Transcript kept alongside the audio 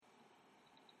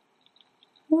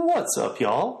What's up,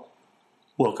 y'all?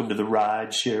 Welcome to the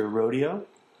Ride Share Rodeo,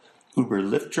 Uber,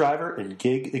 Lyft driver, and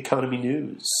gig economy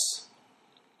news.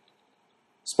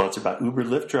 Sponsored by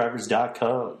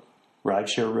UberLyftDrivers.com,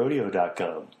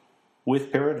 RideshareRodeo.com,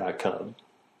 WithPara.com.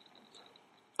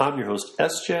 I'm your host,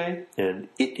 SJ, and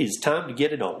it is time to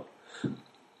get it on.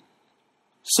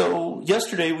 So,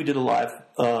 yesterday we did a live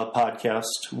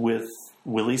podcast with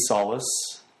Willie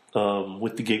Solis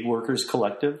with the Gig Workers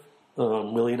Collective.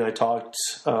 Willie and I talked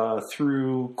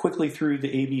quickly through the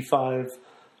AB5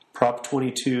 Prop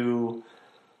 22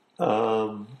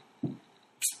 timeline,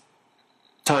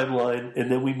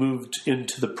 and then we moved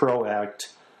into the PRO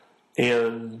Act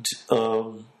and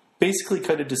basically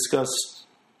kind of discussed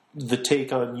the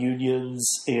take on unions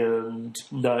and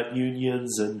not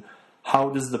unions and how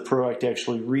does the PRO Act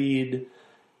actually read.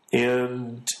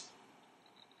 And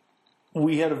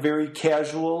we had a very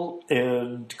casual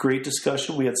and great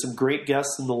discussion. We had some great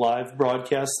guests in the live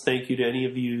broadcast. Thank you to any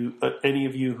of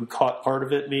you who caught part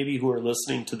of it, maybe who are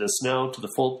listening to this now, to the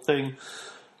full thing.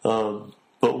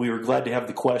 But we were glad to have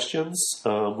the questions.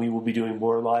 We will be doing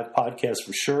more live podcasts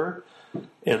for sure,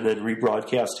 and then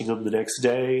rebroadcasting them the next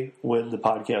day when the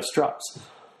podcast drops.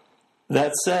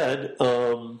 That said,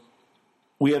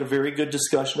 we had a very good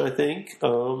discussion, I think.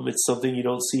 It's something you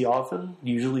don't see often.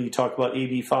 Usually you talk about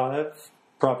AB5,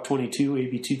 Prop 22,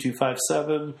 AB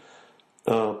 2257,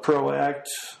 PRO Act,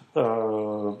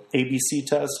 ABC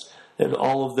test, and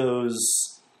all of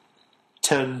those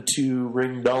tend to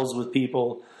ring bells with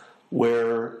people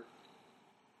where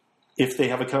if they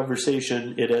have a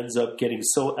conversation, it ends up getting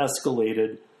so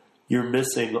escalated, you're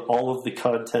missing all of the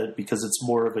content because it's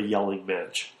more of a yelling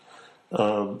match.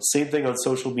 Same thing on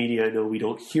social media. I know we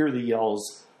don't hear the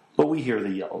yells, but we hear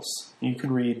the yells. You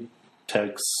can read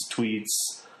texts,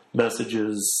 tweets,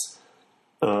 messages,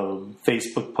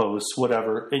 Facebook posts,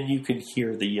 whatever, and you can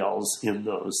hear the yells in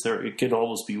those. It can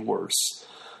almost be worse.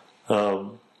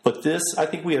 But this, I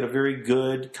think we had a very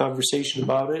good conversation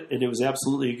about it, and it was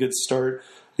absolutely a good start.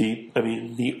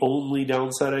 The only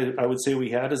downside I would say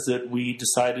we had is that we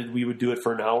decided we would do it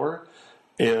for an hour.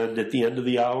 And at the end of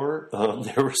the hour,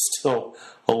 there were still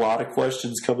a lot of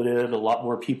questions coming in. A lot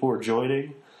more people were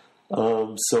joining.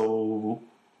 So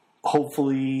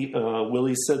hopefully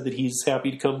Willie said that he's happy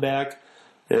to come back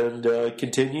and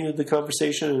continue the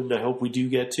conversation. And I hope we do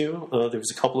get to. There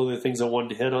was a couple other things I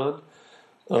wanted to hit on.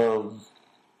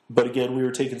 But again, we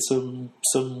were taking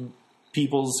some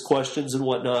people's questions and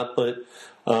whatnot. But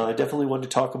I definitely wanted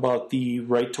to talk about the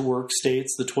right-to-work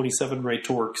states, the 27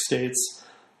 right-to-work states,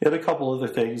 and a couple other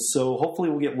things. So hopefully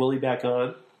we'll get Willie back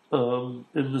on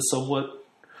in the somewhat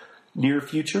near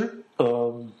future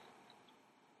and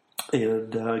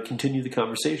continue the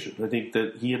conversation. I think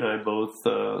that he and I both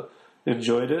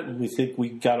enjoyed it, and we think we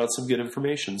got out some good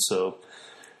information. So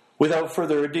without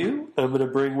further ado, I'm going to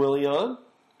bring Willie on,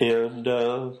 and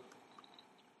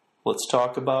let's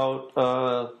talk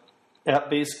about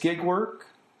app-based gig work,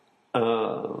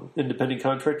 independent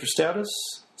contractor status,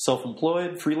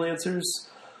 self-employed, freelancers,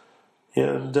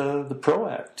 and the PRO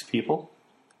Act, people.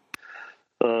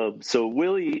 So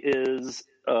Willie is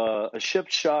a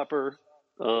shift shopper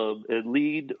and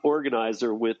lead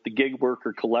organizer with the Gig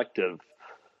Worker Collective.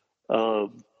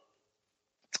 And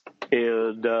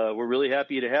we're really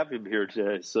happy to have him here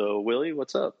today. So, Willie,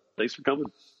 what's up? Thanks for coming.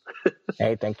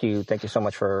 Hey, thank you. Thank you so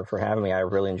much for having me. I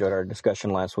really enjoyed our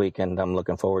discussion last week, and I'm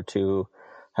looking forward to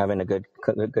having a good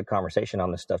conversation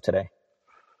on this stuff today.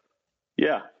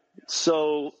 Yeah.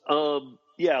 So,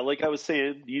 like I was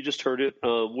saying, you just heard it.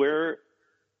 Where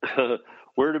to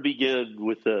begin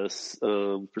with this?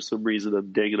 For some reason,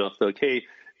 I'm danging off the. Okay,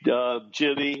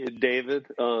 Jimmy and David,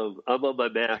 I'm on my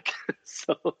Mac,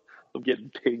 so I'm getting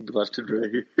pinged left and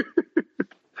right.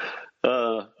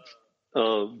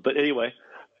 But anyway,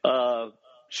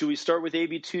 should we start with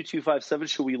AB 2257?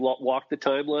 Should we walk the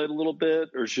timeline a little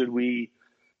bit, or should we?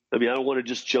 I don't want to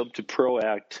just jump to PRO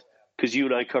Act, because you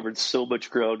and I covered so much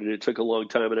ground and it took a long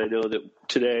time. And I know that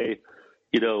today,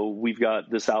 we've got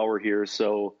this hour here.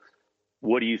 So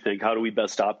what do you think? How do we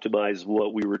best optimize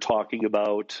what we were talking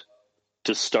about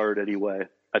to start anyway?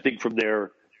 I think from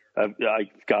there, I've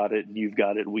got it and you've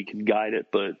got it and we can guide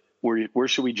it. But where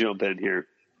should we jump in here?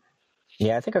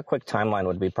 Yeah, I think a quick timeline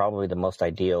would be probably the most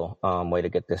ideal way to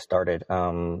get this started,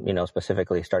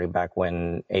 specifically starting back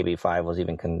when AB5 was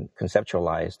even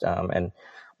conceptualized and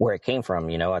where it came from.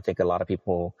 I think a lot of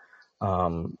people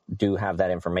do have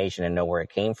that information and know where it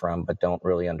came from, but don't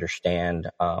really understand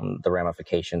the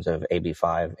ramifications of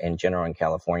AB5 in general in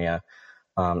California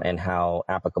and how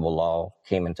applicable law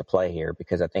came into play here.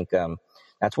 Because I think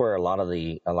that's where a lot of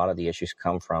the issues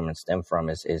come from and stem from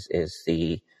is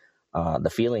the the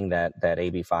feeling that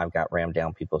AB5 got rammed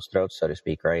down people's throats, so to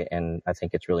speak, right? And I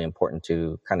think it's really important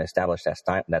to kind of establish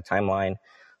that timeline,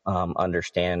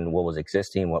 understand what was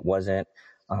existing, what wasn't,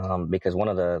 because one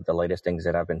of the latest things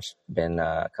that I've been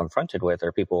confronted with,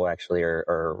 or people actually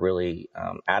are really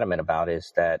adamant about,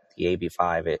 is that the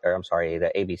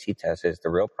the ABC test is the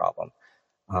real problem.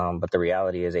 But the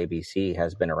reality is ABC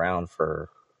has been around for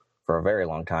a very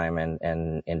long time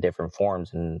and in different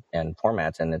forms and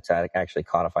formats, and it's actually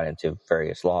codified into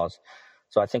various laws.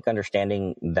 So I think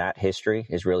understanding that history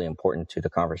is really important to the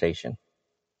conversation.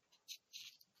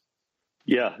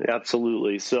 Yeah,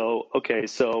 absolutely. So, okay,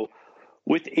 so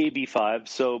with AB5,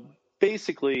 so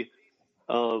basically,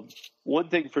 one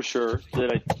thing for sure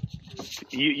that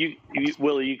you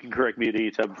Willie, you can correct me at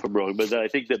any time if I'm wrong, but that I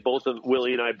think that both of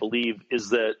Willie and I believe is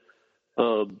that,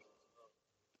 or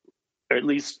at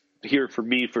least here for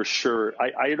me for sure,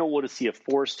 I don't want to see a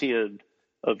forced hand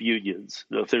of unions.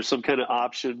 Now, if there's some kind of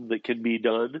option that can be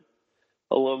done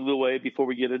along the way before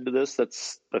we get into this,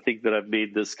 I think that I've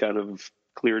made this kind of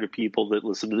clear to people that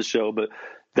listen to the show, but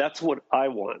that's what I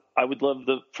want. I would love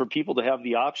for people to have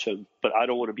the option, but I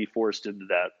don't want to be forced into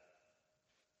that.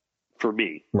 For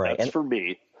me, right? That's for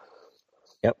me.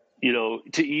 Yep.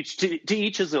 To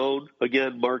each his own.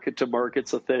 Again, market to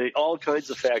market's a thing. All kinds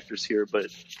of factors here, but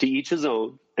to each his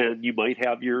own. And you might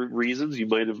have your reasons. You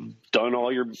might have done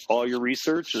all your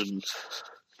research, and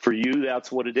for you,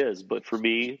 that's what it is. But for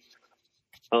me,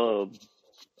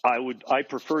 I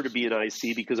prefer to be an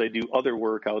IC because I do other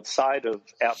work outside of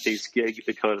app-based gig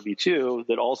economy too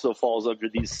that also falls under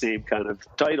these same kind of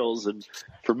titles. And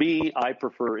for me, I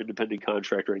prefer independent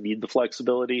contractor. I need the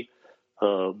flexibility.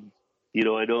 I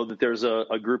know that there's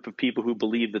a group of people who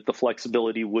believe that the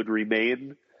flexibility would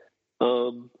remain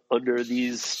under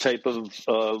these type of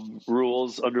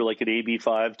rules, under like an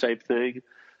AB5 type thing.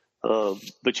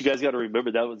 But you guys got to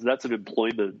remember that's an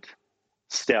employment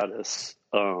status.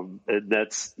 And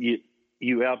that's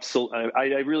you absolutely.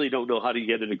 I really don't know how to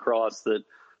get it across that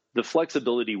the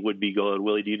flexibility would be gone.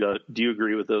 Willie, do you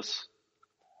agree with this?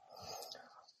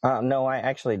 No, I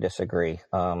actually disagree.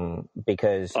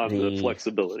 Because the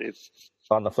flexibility.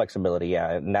 On the flexibility,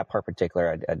 yeah, in that part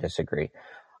particular, I disagree.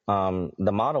 The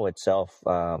model itself,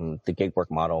 the gig work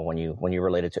model, when you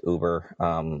relate it to Uber,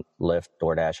 Lyft,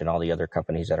 DoorDash, and all the other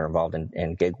companies that are involved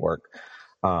in gig work,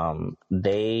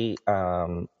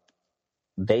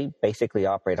 they basically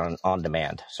operate on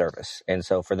demand service. And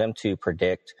so for them to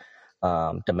predict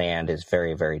demand is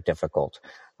very, very difficult.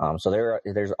 So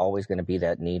there's always going to be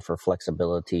that need for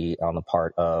flexibility on the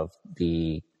part of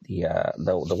the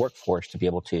workforce to be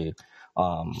able to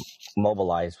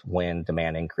mobilize when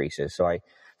demand increases. So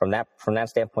from that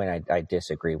standpoint, I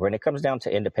disagree. When it comes down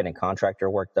to independent contractor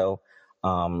work, though,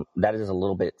 that is a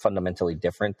little bit fundamentally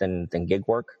different than gig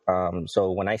work.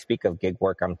 So when I speak of gig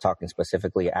work, I'm talking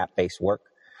specifically app-based work.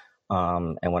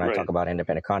 And when I talk about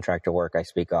independent contractor work, I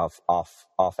speak off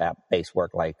app-based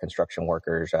work like construction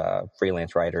workers,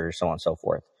 freelance writers, so on and so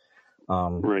forth.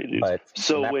 Right. But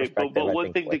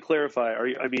one thing to clarify: are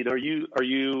you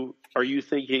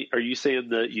saying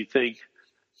that you think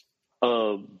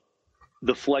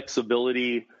the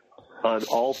flexibility on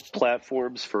all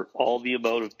platforms for all the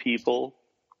amount of people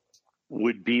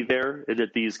would be there, and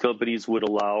that these companies would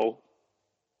allow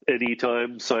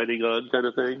anytime signing on kind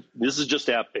of thing? This is just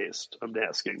app based. I'm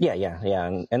asking. Yeah,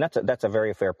 and that's a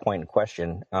very fair point and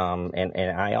question.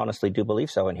 And I honestly do believe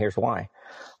so, and here's why.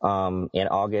 In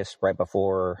August, right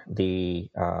before the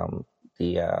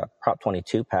Prop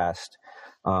 22 passed,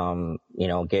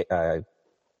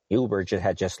 Uber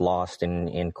had just lost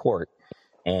in court.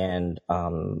 And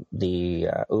the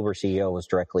Uber CEO was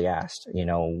directly asked,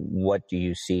 what do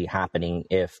you see happening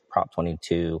if Prop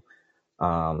 22,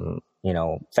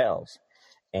 fails?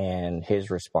 And his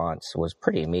response was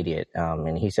pretty immediate.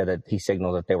 And he said that he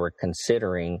signaled that they were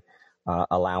considering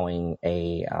allowing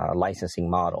a licensing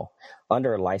model.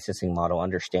 Under a licensing model,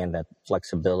 understand that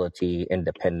flexibility,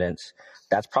 independence,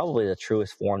 that's probably the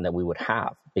truest form that we would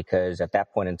have, because at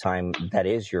that point in time, that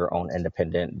is your own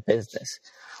independent business.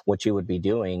 What you would be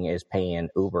doing is paying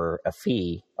Uber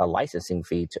a licensing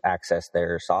fee to access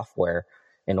their software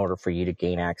in order for you to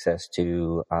gain access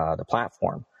to the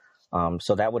platform.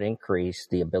 So that would increase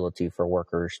the ability for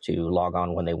workers to log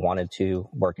on when they wanted to,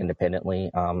 work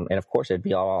independently. And of course, it'd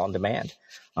be all on demand.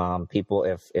 People,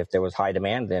 if there was high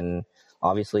demand, then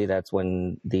obviously that's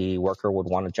when the worker would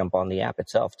want to jump on the app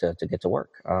itself to get to work.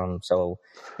 So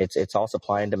it's all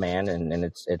supply and demand, and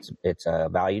it's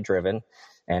value driven.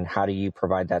 And how do you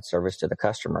provide that service to the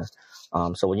customer?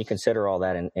 So when you consider all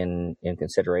that in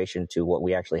consideration to what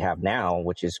we actually have now,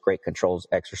 which is great controls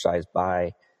exercised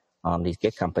by these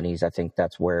gig companies, I think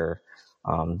that's where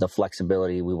the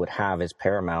flexibility we would have is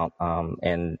paramount,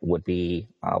 and would be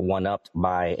one-upped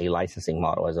by a licensing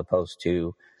model as opposed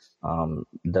to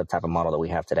the type of model that we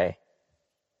have today.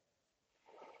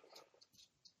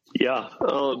 Yeah,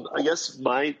 I guess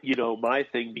my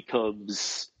thing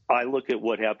becomes, I look at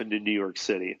what happened in New York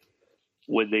City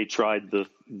when they tried the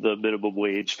minimum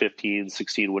wage, 15,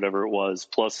 16, whatever it was,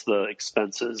 plus the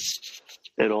expenses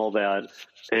and all that,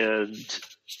 and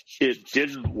it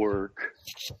didn't work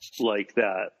like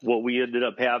that. What we ended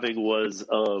up having was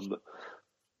a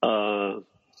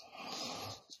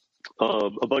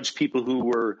bunch of people who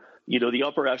were, the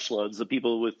upper echelons, the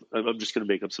people with, I'm just going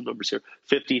to make up some numbers here,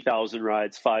 50,000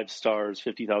 rides, 5 stars,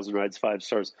 50,000 rides, 5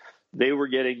 stars. They were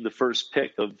getting the first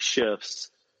pick of shifts,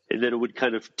 and then it would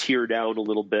kind of tear down a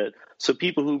little bit. So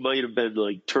people who might have been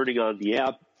like turning on the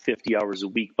app 50 hours a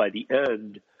week by the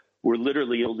end were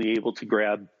literally only able to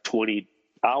grab 20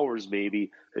 hours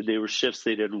maybe, and they were shifts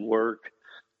they didn't work.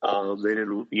 They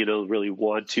didn't, really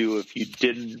want to.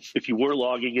 If you were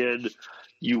logging in,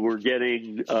 you were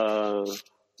getting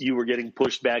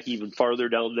pushed back even farther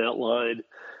down that line.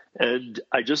 And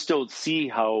I just don't see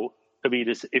how,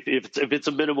 if it's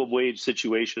a minimum wage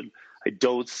situation, I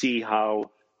don't see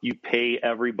how you pay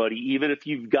everybody, even if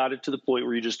you've got it to the point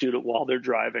where you're just doing it while they're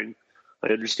driving. I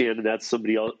understand, and that's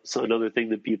another thing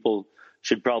that people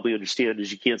should probably understand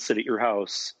is you can't sit at your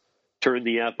house, turn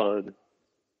the app on,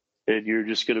 and you're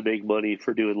just going to make money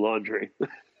for doing laundry.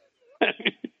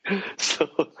 So,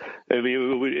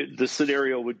 the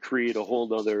scenario would create a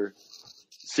whole other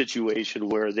situation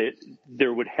where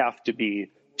there would have to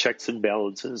be checks and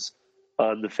balances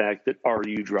on the fact that, are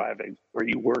you driving? Are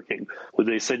you working? When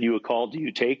they send you a call, do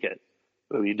you take it?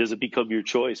 Does it become your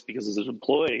choice? Because as an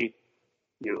employee,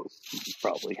 you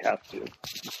probably have to.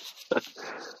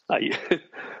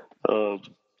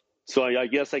 So I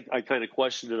guess I kind of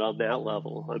question it on that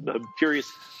level. I'm curious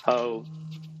how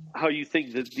you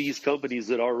think that these companies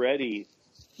that already,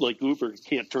 like Uber,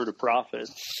 can't turn a profit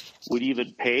would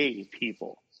even pay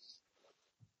people.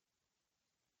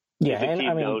 Yeah,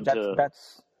 and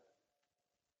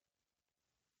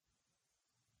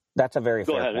that's a very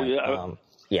fair point.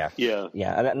 Yeah.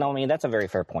 No, that's a very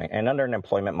fair point. And under an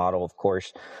employment model, of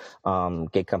course,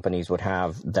 gig companies would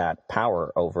have that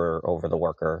power over the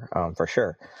worker, for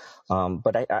sure.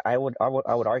 But I would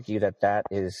argue that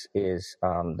is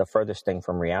the furthest thing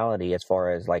from reality as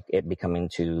far as like it becoming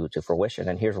to fruition.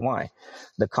 And here's why: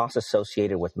 the cost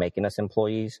associated with making us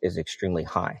employees is extremely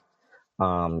high.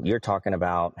 You're talking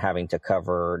about having to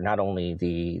cover not only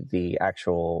the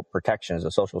actual protections,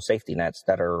 the social safety nets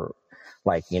that are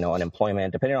like,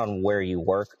 unemployment, depending on where you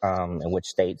work, in which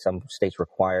state. Some states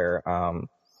require,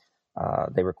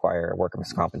 they require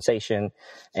workers' compensation,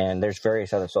 and there's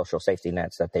various other social safety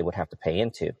nets that they would have to pay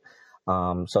into.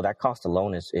 So that cost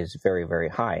alone is very, very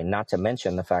high, not to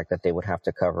mention the fact that they would have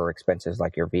to cover expenses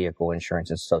like your vehicle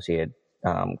insurance and associated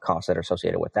costs that are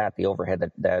associated with that, the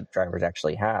overhead that drivers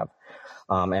actually have,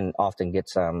 and often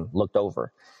gets looked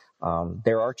over.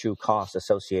 There are true costs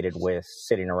associated with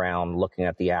sitting around looking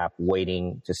at the app,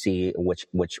 waiting to see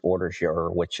which orders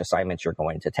which assignments you're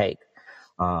going to take.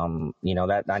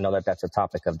 That I know that's a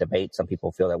topic of debate. Some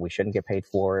people feel that we shouldn't get paid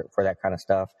for that kind of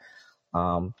stuff.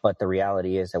 But the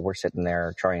reality is that we're sitting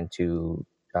there trying to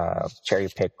cherry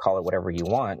pick, call it whatever you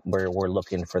want, where we're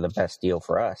looking for the best deal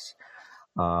for us.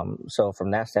 So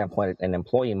from that standpoint, an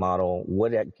employee model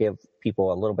would give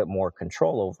people a little bit more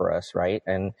control over us, right?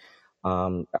 And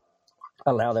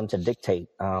allow them to dictate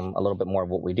a little bit more of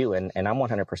what we do. And I'm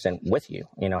 100% with you.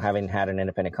 Having had an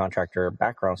independent contractor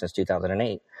background since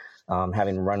 2008,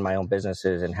 having run my own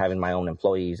businesses and having my own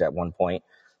employees at one point,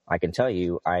 I can tell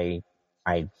you I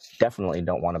definitely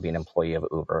don't want to be an employee of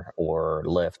Uber or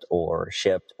Lyft or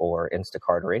Shipt or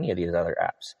Instacart or any of these other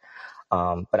apps.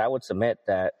 But I would submit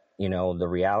that, the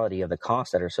reality of the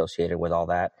costs that are associated with all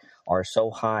that are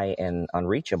so high and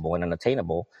unreachable and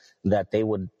unattainable that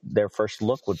their first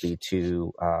look would be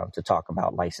to talk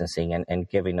about licensing and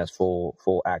giving us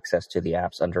full access to the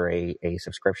apps under a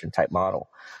subscription type model.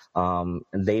 And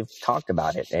they've talked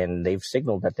about it and they've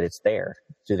signaled that it's there.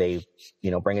 Do they,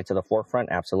 bring it to the forefront?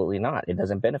 Absolutely not. It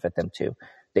doesn't benefit them to.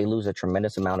 They lose a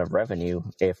tremendous amount of revenue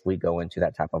if we go into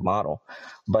that type of model.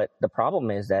 But the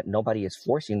problem is that nobody is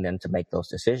forcing them to make those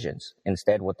decisions.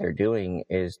 Instead, what they're doing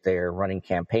is they're running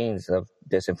campaigns of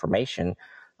disinformation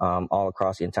all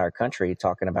across the entire country,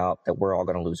 talking about that we're all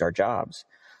going to lose our jobs.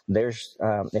 There's,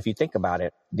 if you think about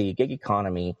it, the gig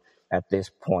economy at this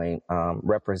point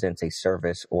represents a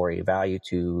service or a value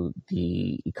to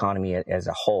the economy as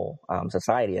a whole,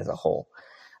 society as a whole,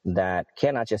 that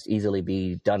cannot just easily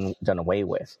be done away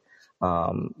with.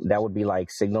 That would be like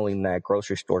signaling that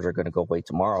grocery stores are going to go away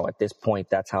tomorrow. At this point,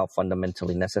 that's how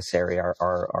fundamentally necessary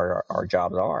our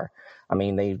jobs are. I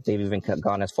mean, they've even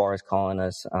gone as far as calling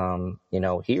us,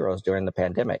 heroes during the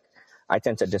pandemic. I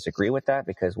tend to disagree with that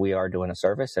because we are doing a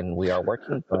service and we are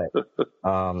working. But,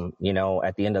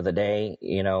 at the end of the day,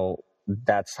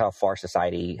 that's how far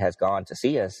society has gone to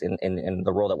see us in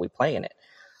the role that we play in it.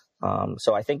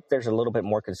 So I think there's a little bit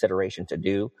more consideration to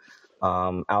do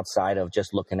outside of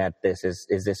just looking at this.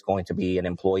 Is this going to be an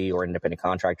employee or independent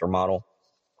contractor model?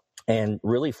 And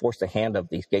really force the hand of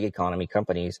these gig economy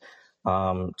companies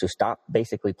to stop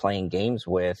basically playing games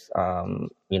with,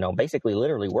 basically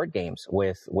literally word games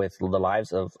with the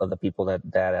lives of the people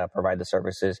that provide the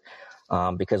services,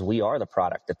 because we are the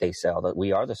product that they sell, that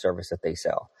we are the service that they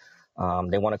sell.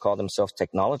 They want to call themselves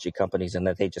technology companies and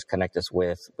that they just connect us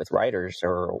with writers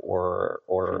or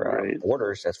Right.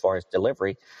 orders as far as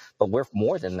delivery, but we're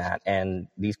more than that. And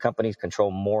these companies control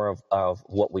more of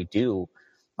what we do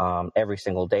every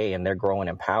single day, and they're growing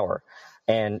in power.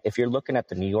 And if you're looking at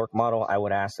the New York model, I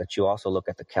would ask that you also look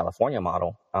at the California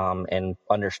model and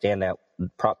understand that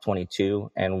Prop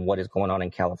 22 and what is going on in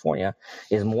California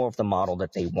is more of the model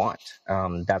that they want.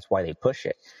 That's why they push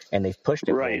it, and they've pushed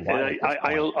it Right. for a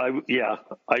while. And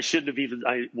I shouldn't have even.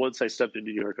 Once I stepped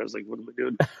into New York, I was like, "What am I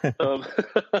doing?"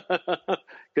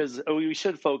 Because we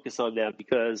should focus on that.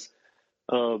 Because,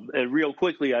 and real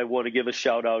quickly, I want to give a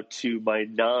shout out to my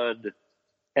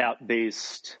non-app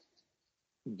based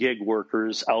gig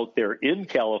workers out there in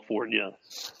California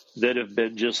that have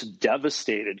been just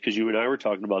devastated, because you and I were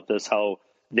talking about this, how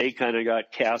they kind of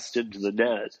got cast into the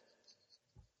net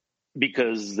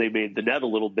because they made the net a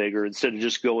little bigger instead of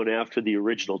just going after the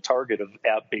original target of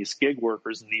app-based gig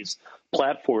workers and these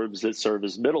platforms that serve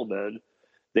as middlemen.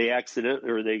 They got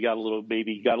a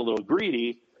little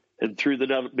greedy and threw the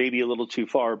net maybe a little too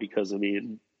far, because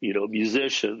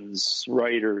musicians,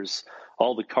 writers,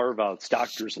 all the carve-outs,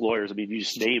 doctors, lawyers, you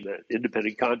just name it,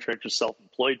 independent contractors,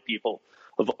 self-employed people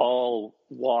of all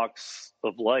walks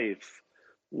of life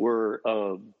were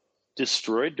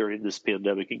destroyed during this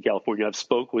pandemic in California. I've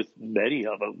spoke with many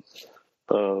of them,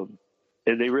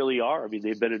 and they really are.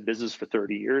 They've been in business for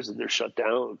 30 years and they're shut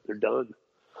down. They're done.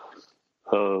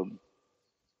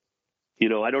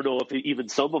 I don't know if even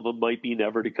some of them might be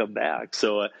never to come back.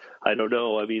 So I don't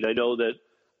know. I know that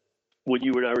when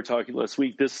you and I were talking last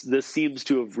week, this seems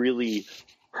to have really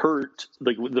hurt,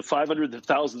 like the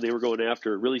 500,000 they were going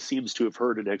after, it really seems to have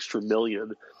hurt an extra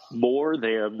million more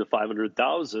than the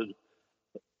 500,000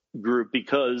 group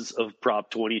because of Prop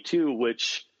 22,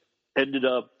 which ended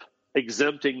up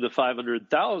exempting the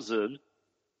 500,000,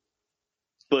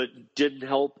 but didn't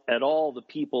help at all the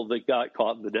people that got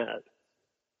caught in the net.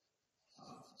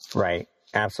 Right.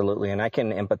 Absolutely. And I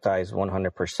can empathize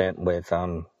 100%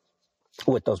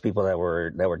 with those people that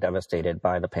were devastated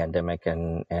by the pandemic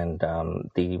and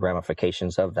the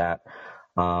ramifications of that.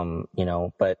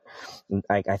 But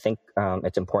I think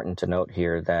it's important to note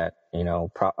here that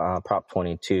Prop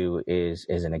 22 is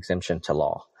an exemption to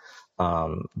law.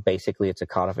 Basically, it's a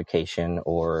codification,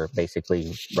 or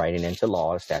basically writing into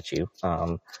law a statute.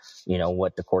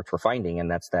 What the courts were finding, and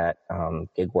that's that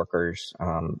gig workers,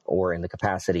 or in the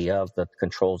capacity of the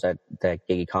controls that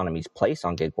gig economies place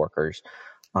on gig workers,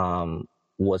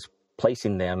 was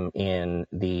placing them in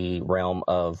the realm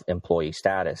of employee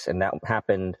status. And that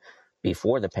happened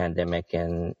before the pandemic.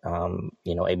 And,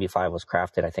 AB5 was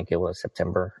crafted, I think it was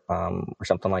September or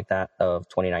something like that of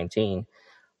 2019.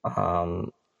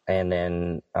 And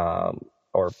then,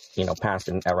 passed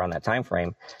around that time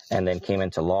frame, and then came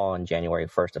into law on January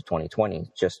 1st of 2020,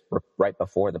 just right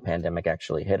before the pandemic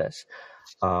actually hit us.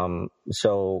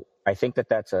 So I think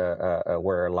that's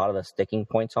where a lot of the sticking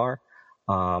points are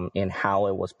in how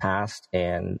it was passed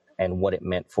and what it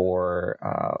meant for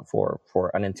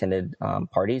unintended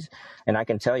parties. And I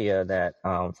can tell you that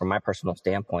from my personal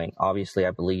standpoint, obviously,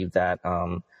 I believe that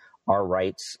our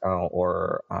rights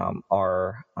or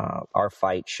our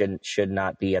fight should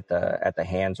not be at the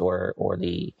hands or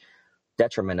the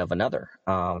detriment of another,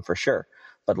 for sure.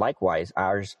 But likewise,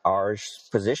 our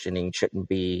positioning shouldn't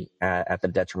be at the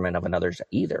detriment of another's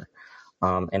either.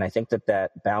 And I think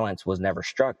that balance was never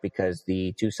struck because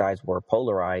the two sides were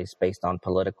polarized based on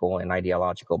political and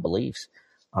ideological beliefs,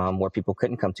 where people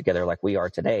couldn't come together like we are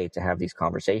today to have these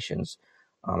conversations.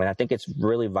 And I think it's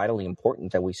really vitally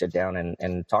important that we sit down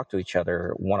and talk to each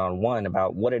other one-on-one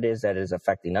about what it is that is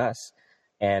affecting us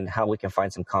and how we can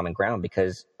find some common ground.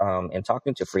 Because in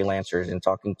talking to freelancers and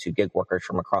talking to gig workers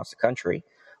from across the country,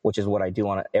 which is what I do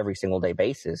on an every single day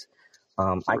basis,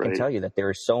 I can tell you that there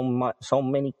are so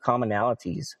many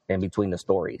commonalities in between the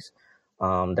stories.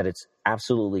 that it's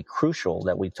absolutely crucial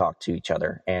that we talk to each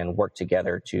other and work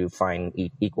together to find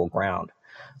equal ground.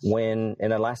 And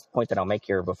the last point that I'll make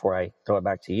here before I throw it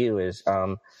back to you is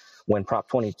when Prop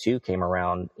 22 came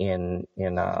around in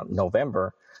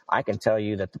November, I can tell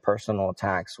you that the personal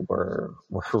attacks were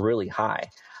really high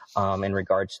in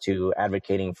regards to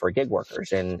advocating for gig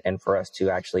workers and for us to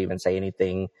actually even say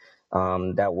anything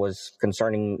that was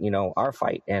concerning, our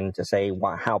fight, and to say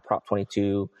how Prop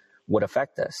 22 would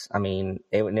affect us. I mean,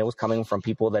 it was coming from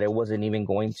people that it wasn't even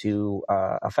going to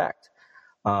affect.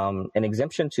 An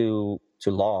exemption to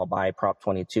law by Prop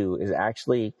 22 is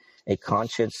actually a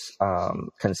conscious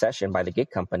concession by the gig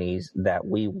companies that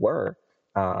we were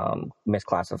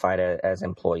misclassified as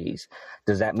employees.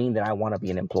 Does that mean that I want to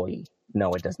be an employee?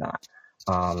 No, it does not.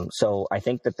 So I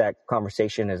think that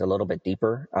conversation is a little bit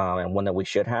deeper and one that we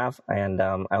should have. And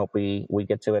I hope we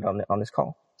get to it on this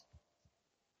call.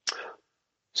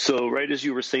 So right as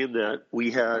you were saying that,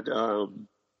 we had a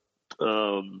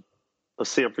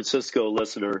San Francisco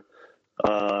listener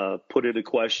put in a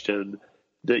question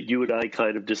that you and I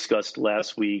kind of discussed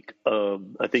last week.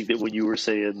 I think that when you were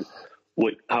saying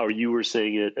how you were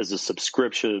saying it as a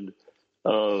subscription,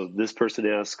 this person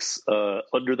asks,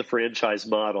 under the franchise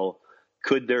model,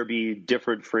 could there be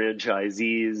different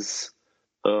franchisees,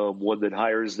 one that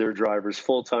hires their drivers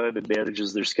full-time and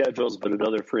manages their schedules, but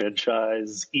another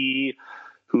franchisee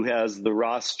who has the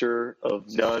roster of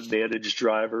non-managed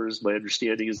drivers? My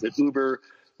understanding is that Uber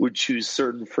would choose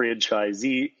certain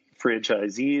franchisees,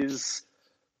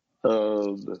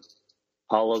 all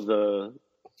of the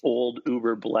old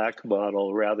Uber Black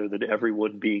model, rather than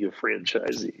everyone being a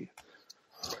franchisee.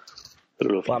 I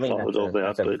don't know if you followed all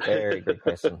that. That's a very great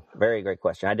question. Very great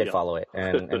question. I did follow it,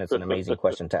 and it's an amazing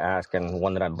question to ask, and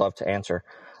one that I'd love to answer.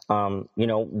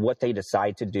 What they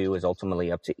decide to do is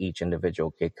ultimately up to each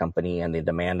individual gig company and the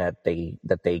demand that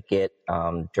they get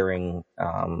during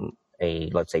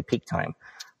let's say peak time.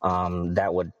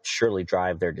 That would surely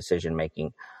drive their decision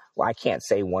making. Well, I can't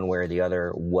say one way or the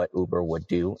other what Uber would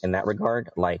do in that regard.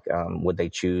 Like, would they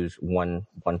choose one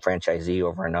franchisee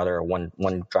over another, or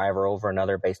one driver over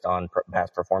another based on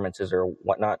past performances or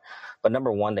whatnot? But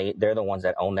number one, they're the ones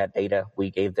that own that data.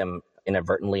 We gave them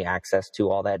inadvertently access to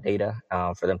all that data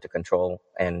for them to control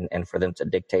and for them to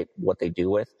dictate what they do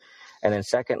with. And then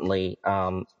secondly,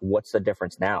 what's the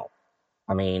difference now?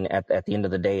 I mean, at the end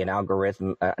of the day, an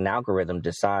algorithm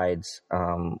decides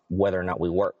whether or not we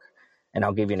work. And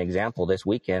I'll give you an example. This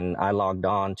weekend, I logged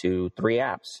on to 3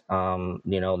 apps,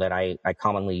 that I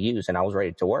commonly use, and I was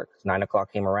ready to work. 9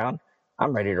 o'clock came around,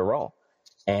 I'm ready to roll.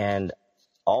 And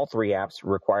all 3 apps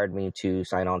required me to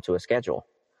sign on to a schedule,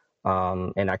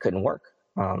 and I couldn't work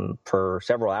for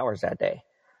several hours that day.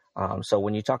 So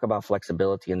when you talk about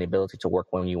flexibility and the ability to work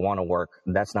when you want to work,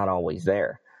 that's not always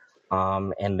there.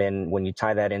 And then when you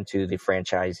tie that into the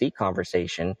franchisee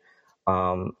conversation,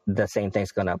 the same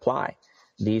thing's going to apply.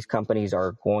 These companies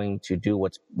are going to do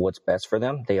what's best for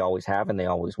them. They always have, and they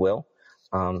always will.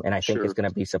 And I think it's going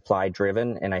to be supply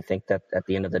driven. And I think that at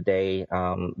the end of the day,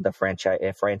 the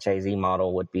franchisee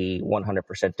model would be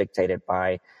 100% dictated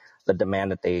by the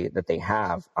demand that they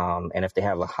have. And if they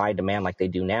have a high demand like they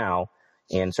do now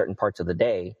in certain parts of the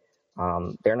day,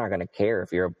 they're not going to care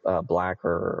if you're black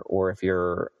or if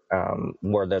you're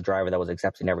more the driver that was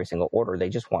accepting every single order. They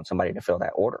just want somebody to fill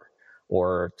that order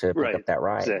or to pick up that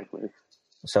ride. Exactly.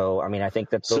 So, I mean, I think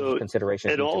that those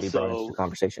considerations need to be brought into the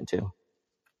conversation too.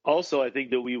 Also, I think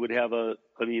that we would have a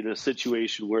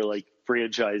situation where like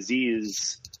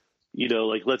franchisees,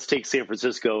 like let's take San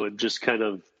Francisco and just kind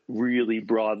of really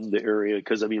broaden the area.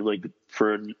 Because I mean, like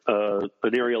for an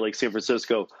area like San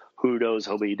Francisco, who knows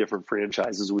how many different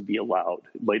franchises would be allowed?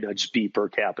 It might not just be per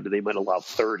capita. They might allow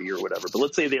 30 or whatever. But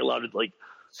let's say they allowed it like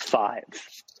 5.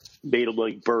 Made them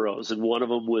like boroughs, and one of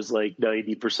them was like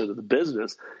 90% of the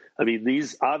business. I mean,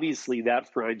 obviously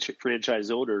that franchise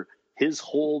owner, his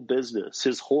whole business,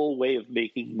 his whole way of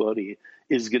making money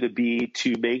is going to be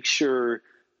to make sure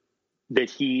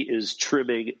that he is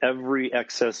trimming every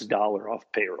excess dollar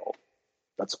off payroll.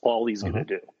 That's all he's going to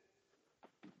do.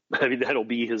 I mean, that'll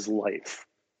be his life.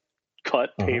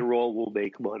 Cut payroll, will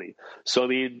make money. So, I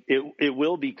mean, it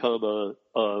will become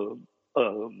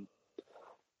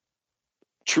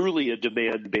truly a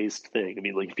demand-based thing. I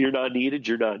mean, like if you're not needed,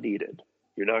 you're not needed.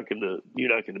 You're not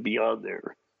gonna be on there.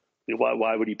 I mean,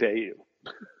 why would he pay you?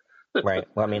 Right.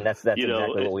 Well, I mean, that's exactly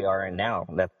what we are in now.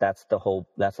 That's the whole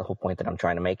point that I'm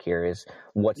trying to make here is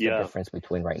what's the difference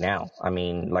between right now. I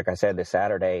mean, like I said, this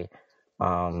Saturday,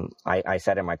 I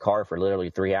sat in my car for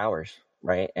literally 3 hours,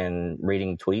 right, and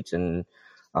reading tweets and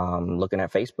looking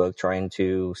at Facebook, trying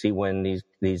to see when these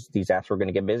apps were going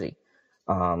to get busy.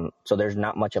 So there's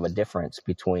not much of a difference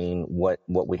between what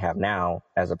we have now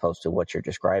as opposed to what you're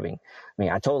describing. I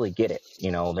mean, I totally get it.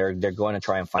 They're going to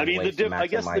try and find ways to maximize I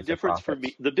guess the difference for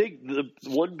me, the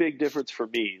one big difference for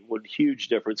me, one huge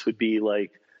difference would be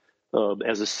like,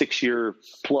 as a 6-year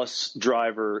plus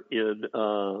driver in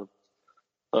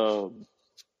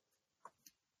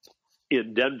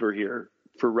Denver here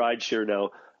for rideshare now,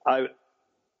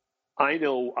 I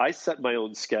know I set my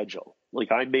own schedule. Like,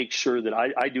 I make sure that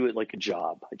I do it like a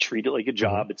job. I treat it like a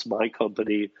job. It's my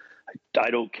company.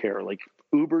 I don't care. Like,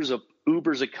 Uber's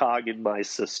a cog in my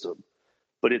system,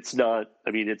 but it's not.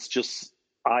 I mean, it's just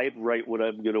I write when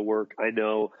I'm going to work. I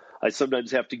know I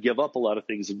sometimes have to give up a lot of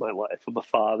things in my life. I'm a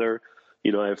father.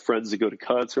 I have friends that go to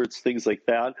concerts, things like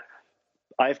that.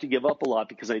 I have to give up a lot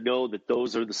because I know that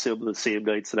those are some of the same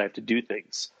nights that I have to do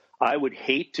things. I would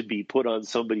hate to be put on a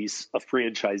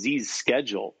franchisee's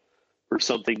schedule or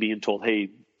something, being told, hey,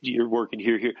 you're working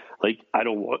here. Like, I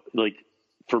don't want, like,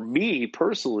 for me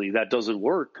personally, that doesn't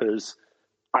work because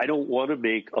I don't want to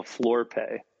make a floor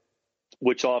pay,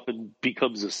 which often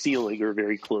becomes a ceiling or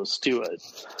very close to it.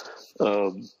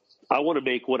 I want to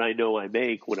make what I know I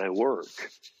make when I work.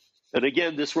 And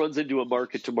again, this runs into a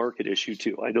market-to-market issue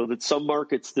too. I know that some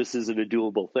markets, this isn't a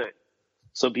doable thing.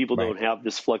 Some people don't have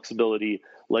this flexibility,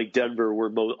 like Denver, where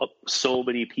so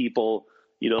many people,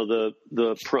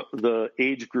 the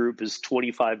age group is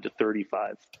 25 to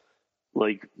 35.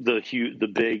 Like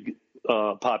the big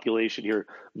population here,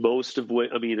 most of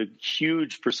a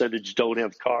huge percentage don't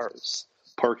have cars.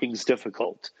 Parking's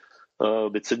difficult.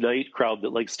 It's a night crowd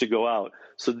that likes to go out.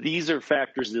 So these are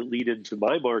factors that lead into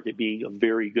my market being a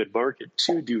very good market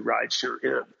to do rideshare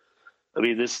in. I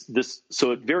mean,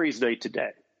 so it varies night to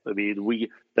day. I mean,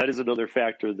 that is another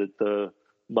factor that the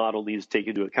model needs to take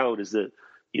into account, is that,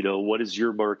 what is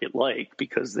your market like?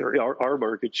 Because there are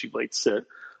markets you might sit.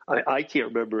 I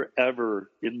can't remember ever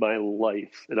in my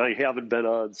life, and I haven't been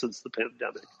on since the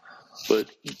pandemic,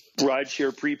 but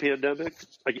rideshare pre-pandemic,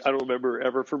 I don't remember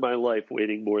ever for my life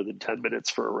waiting more than 10 minutes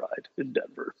for a ride in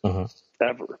Denver,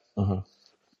 ever.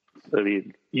 I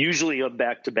mean, usually I'm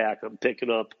back to back. I'm picking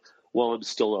up while I'm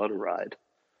still on a ride.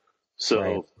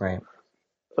 So, right.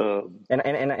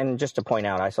 And just to point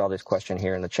out, I saw this question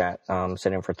here in the chat,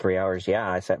 sitting for 3 hours.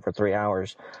 Yeah, I sat for 3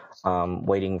 hours,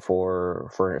 waiting for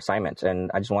assignments.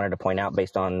 And I just wanted to point out,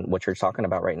 based on what you're talking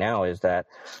about right now, is that,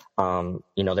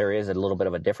 there is a little bit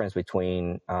of a difference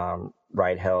between,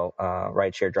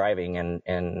 rideshare driving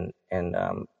and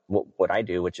what I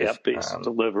do, which is app-based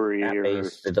delivery,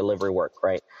 the delivery work.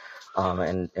 Right.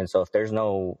 And so if there's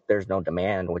no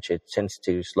demand, which it tends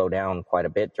to slow down quite a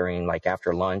bit during, like,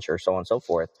 after lunch or so on and so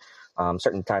forth.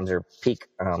 Certain times are peak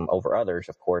over others,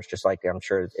 of course, just like I'm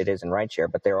sure it is in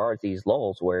rideshare. But there are these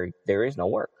lulls where there is no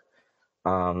work,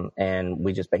 and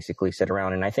we just basically sit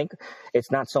around. And I think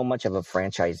it's not so much of a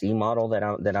franchisee model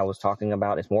that I was talking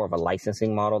about. It's more of a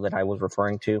licensing model that I was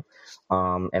referring to.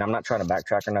 And I'm not trying to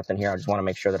backtrack or nothing here. I just want to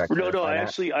make sure that I I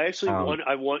actually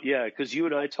want, because you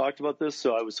and I talked about this,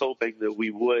 so I was hoping that we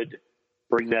would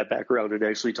bring that back around and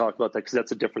actually talk about that, because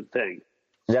that's a different thing.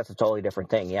 That's a totally different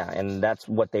thing, yeah. And that's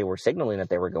what they were signaling that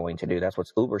they were going to do. That's what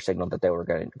Uber signaled that they were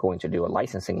going to do, a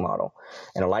licensing model.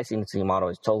 And a licensing model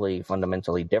is totally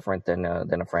fundamentally different than a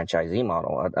franchisee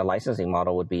model. A licensing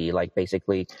model would be like,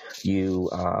 basically you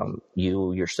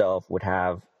yourself would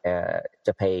have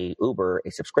to pay Uber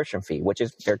a subscription fee, which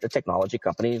is, they're a technology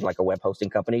company, like a web hosting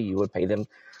company. You would pay them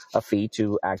a fee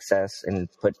to access and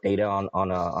put data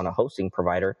on a hosting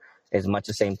provider. Is much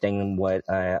the same thing what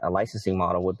a licensing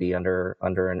model would be under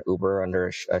an Uber, under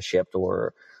a Shipt,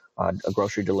 or a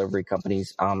grocery delivery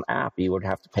company's app. You would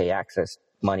have to pay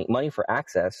money for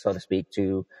access, so to speak,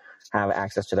 to have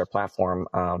access to their platform,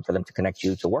 for them to connect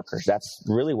you to workers. That's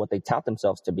really what they tout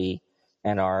themselves to be,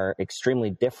 and are extremely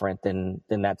different than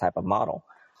that type of model.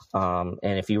 And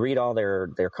if you read all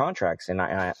their contracts, and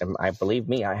I believe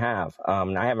me, I have.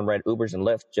 I haven't read Uber's and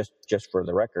Lyft, just for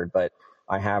the record, but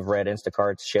I have read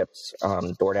Instacart's, Shipt's,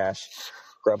 DoorDash,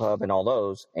 Grubhub, and all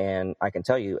those, and I can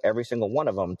tell you every single one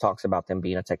of them talks about them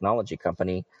being a technology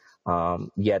company.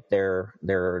 Yet they're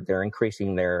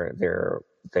increasing their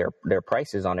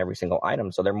prices on every single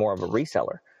item, so they're more of a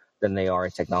reseller than they are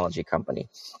a technology company.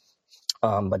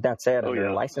 But that said, under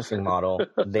a licensing model,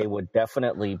 they would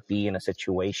definitely be in a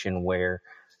situation where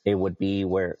it would be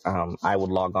where I would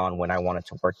log on when I wanted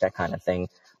to work, that kind of thing.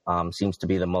 Seems to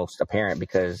be the most apparent,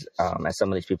 because as some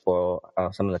of these people,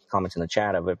 some of the comments in the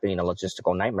chat of it being a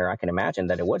logistical nightmare, I can imagine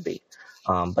that it would be.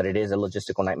 But it is a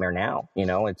logistical nightmare now.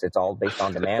 It's all based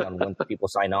on demand, on when people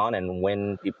sign on and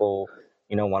when people,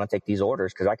 want to take these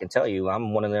orders. Because I can tell you,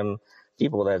 I'm one of them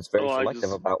people that's very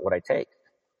selective about what I take.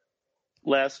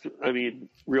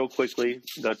 real quickly,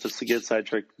 not just to get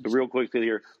sidetracked, but real quickly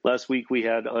here. Last week we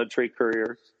had Entree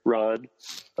Courier Ron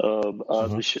on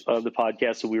the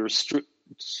podcast, and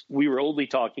we were only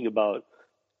talking about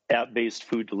app-based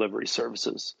food delivery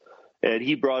services, and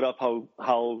he brought up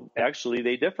how actually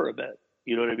they differ a bit.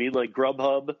 You know what I mean? Like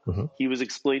Grubhub, he was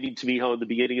explaining to me how in the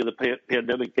beginning of the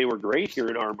pandemic they were great here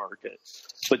in our market,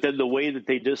 but then the way that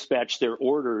they dispatched their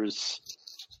orders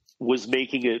was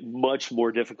making it much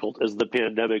more difficult as the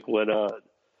pandemic went on.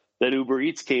 Then Uber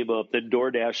Eats came up, then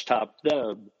DoorDash topped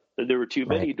them, then there were too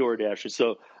many DoorDashers.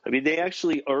 So, I mean, they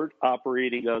actually aren't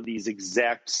operating on these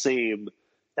exact same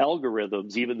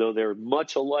algorithms, even though they're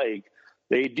much alike.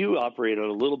 They do operate on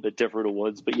a little bit different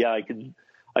ones, but yeah, I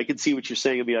can see what you're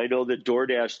saying. I mean, I know that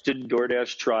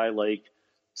DoorDash try like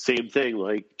same thing,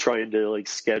 like trying to like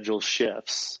schedule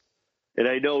shifts. And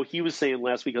I know he was saying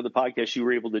last week on the podcast you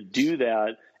were able to do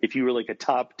that if you were like a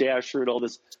top dasher and all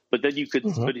this, but then you could.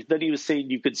 But then he was saying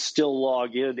you could still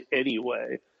log in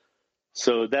anyway.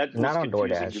 So that was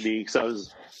confusing to me because I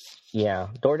was. Yeah,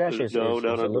 DoorDash is a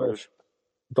little.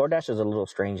 DoorDash is a little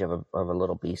strange of a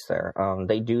little beast there.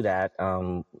 They do that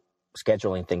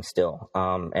scheduling thing still,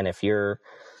 and if you're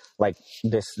like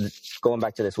this, going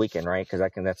back to this weekend, right? Because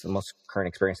that's the most current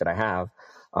experience that I have.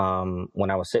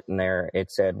 When I was sitting there, it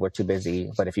said, we're too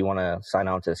busy, but if you want to sign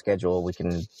on to the schedule, we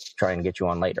can try and get you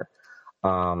on later.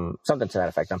 Something to that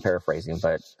effect. I'm paraphrasing,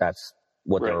 but that's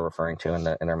what they were referring to in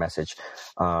their message.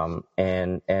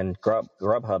 And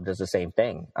Grubhub does the same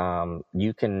thing.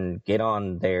 You can get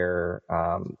on their,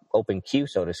 open queue,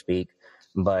 so to speak,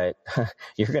 but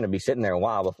you're going to be sitting there a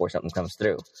while before something comes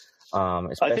through.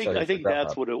 I think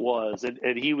that's what it was.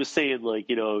 And he was saying, like,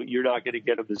 you know, you're not going to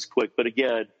get them as quick, but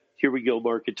again, here we go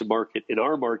market to market. In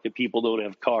our market, people don't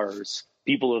have cars.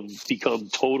 People have become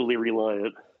totally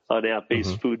reliant on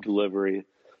app-based food delivery.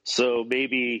 So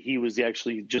maybe he was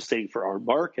actually just saying for our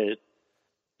market,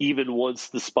 even once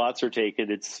the spots are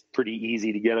taken, it's pretty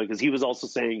easy to get on. Because he was also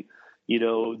saying, you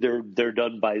know, they're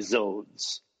done by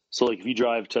zones. So like if you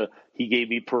drive he gave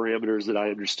me parameters that I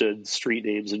understood, street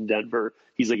names in Denver.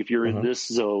 He's like, if you're in this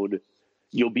zone,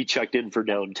 you'll be checked in for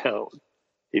downtown.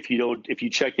 If you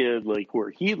check in like where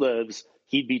he lives,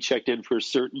 he'd be checked in for a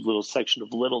certain little section of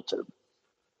Littleton.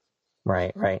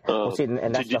 Right. Well, see,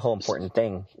 and that's the whole important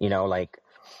thing, you know, like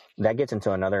that gets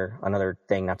into another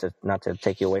thing, not to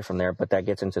take you away from there, but that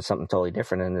gets into something totally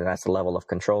different. And that's the level of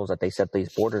controls that they set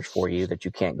these borders for you that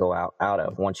you can't go out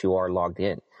of once you are logged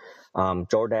in.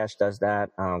 DoorDash does that.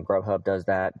 Grubhub does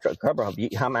that.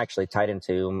 Grubhub, I'm actually tied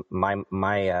into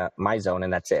my zone,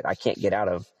 and that's it. I can't get out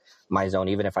of my zone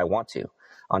even if I want to.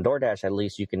 On DoorDash, at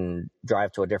least you can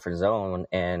drive to a different zone,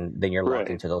 and then you're locked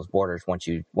into those borders once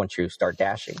you start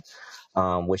dashing.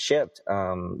 With Shipt,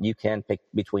 you can pick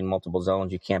between multiple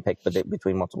zones. You can't pick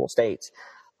between multiple states.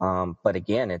 But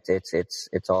again,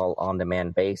 it's all on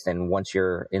demand based, and once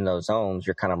you're in those zones,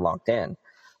 you're kind of locked in.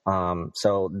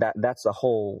 So that's the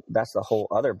whole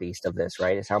other beast of this,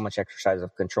 right? Is how much exercise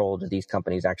of control do these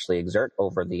companies actually exert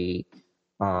over the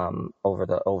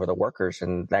workers,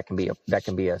 and that can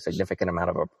be a significant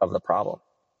amount of the problem.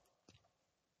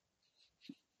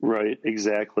 Right.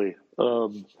 Exactly.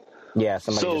 Yeah.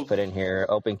 Somebody just put in here,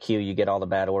 open queue, you get all the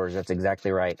bad orders. That's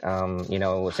exactly right. You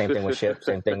know, same thing with Shipt,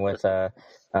 same thing with, some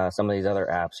of these other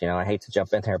apps. You know, I hate to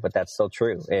jump in there, but that's so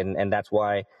true. And that's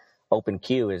why open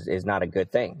queue is not a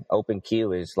good thing. Open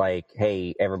queue is like,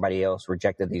 hey, everybody else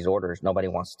rejected these orders. Nobody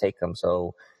wants to take them.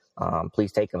 So,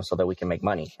 please take them so that we can make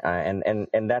money.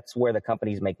 And that's where the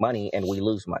companies make money and we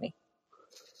lose money.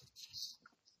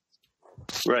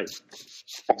 Right.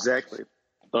 Exactly.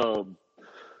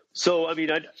 So, I mean,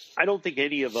 I don't think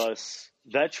any of us,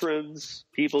 veterans,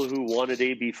 people who wanted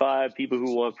AB5, people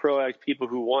who want PROACT, people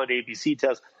who want ABC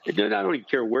tests, I don't even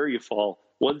care where you fall.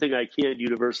 One thing I can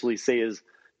universally say is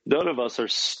none of us are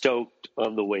stoked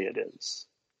on the way it is.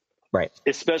 Right.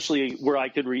 Especially where I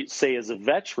can say as a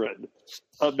veteran,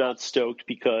 I'm not stoked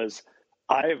because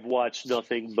I've watched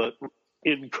nothing but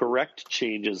incorrect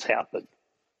changes happen.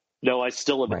 No, I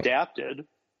still have adapted.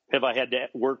 Have I had to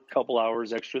work a couple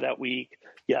hours extra that week?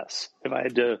 Yes. Have I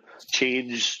had to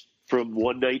change from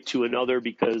one night to another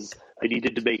because I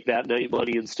needed to make that night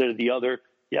money instead of the other?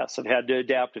 Yes. I've had to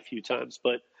adapt a few times,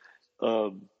 but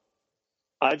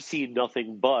I've seen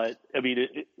nothing but, I mean,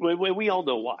 we all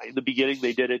know why. In the beginning,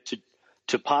 they did it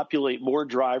to populate more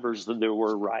drivers than there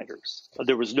were riders.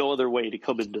 There was no other way to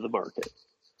come into the market.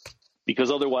 Because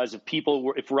otherwise,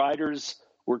 if riders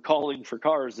were calling for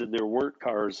cars and there weren't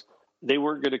cars, they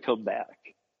weren't going to come back.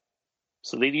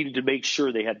 So they needed to make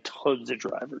sure they had tons of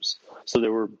drivers. So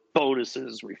there were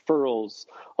bonuses, referrals,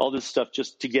 all this stuff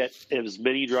just to get as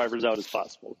many drivers out as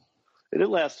possible. and it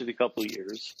lasted a couple of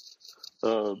years.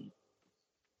 So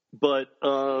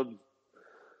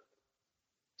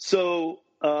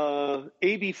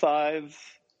AB5,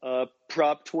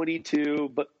 Prop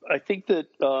 22, but I think that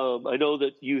I know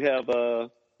that you have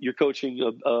you're coaching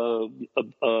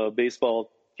a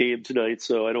baseball game tonight,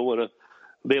 so I don't want to.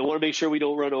 I want to make sure we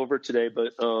don't run over today,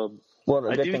 but well, the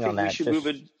I good do thing think on that, we should move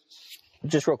in.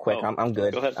 Just real quick, Oh, I'm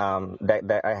good. go ahead.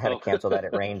 That I had to cancel that.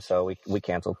 It rained, so we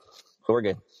canceled. So we're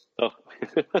good. Oh,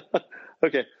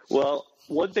 okay. Well,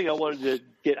 one thing I wanted to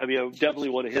get, I definitely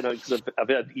want to hit on, because I've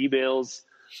had emails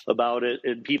about it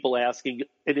and people asking,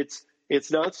 and it's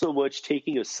not so much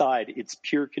taking a side, it's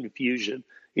pure confusion.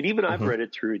 And even I've read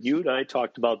it through, and you and I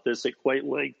talked about this at quite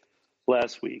length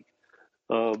last week.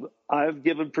 I've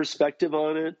given perspective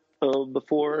on it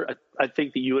before. I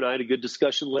think that you and I had a good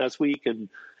discussion last week, and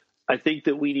I think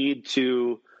that we need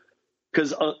to,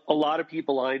 because a lot of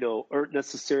people I know aren't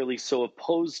necessarily so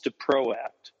opposed to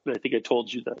PRO-ACT, and I think I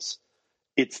told you this.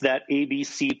 It's that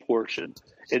ABC portion,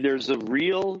 and there's a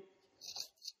real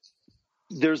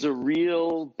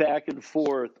back and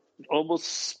forth, almost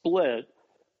split,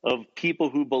 of people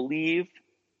who believe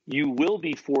you will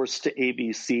be forced to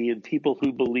ABC and people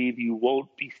who believe you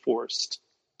won't be forced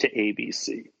to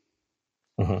ABC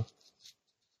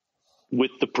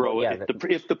with the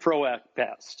if the PRO-ACT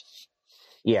passed.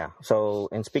 Yeah. So,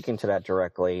 in speaking to that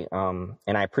directly, and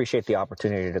I appreciate the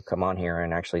opportunity to come on here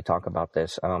and actually talk about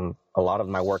this. A lot of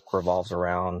my work revolves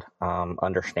around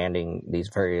understanding these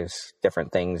various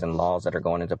different things and laws that are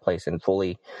going into place, and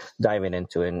fully diving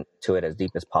into it as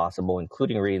deep as possible,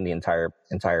 including reading the entire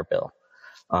bill.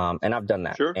 And I've done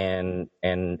that. Sure. And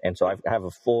so I have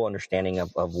a full understanding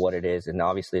of what it is. And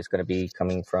obviously it's going to be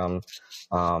coming from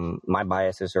my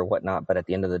biases or whatnot. But at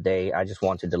the end of the day, I just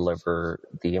want to deliver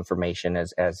the information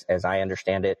as I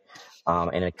understand it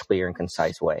in a clear and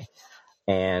concise way.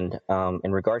 And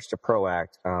in regards to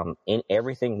PRO-ACT, in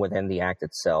everything within the act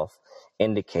itself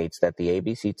indicates that the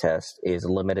ABC test is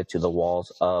limited to the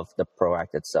walls of the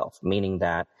PRO-ACT itself, meaning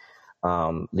that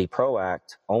the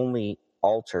PRO-ACT only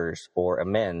alters or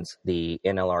amends the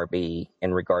NLRB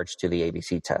in regards to the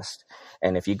ABC test.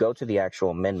 And if you go to the actual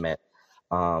amendment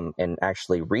and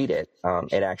actually read it,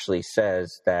 it actually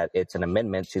says that it's an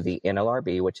amendment to the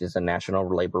NLRB, which is the National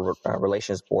Labor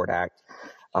Relations Board Act.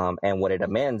 And what it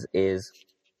amends is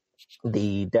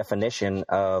the definition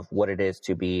of what it is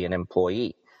to be an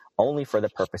employee, only for the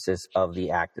purposes of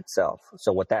the act itself.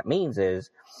 So what that means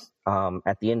is,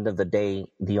 at the end of the day,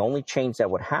 the only change that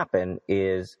would happen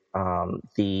is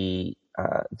the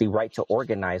right to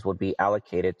organize would be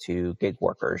allocated to gig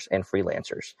workers and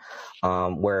freelancers,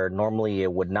 where normally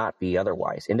it would not be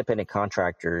otherwise. Independent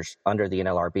contractors under the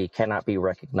NLRB cannot be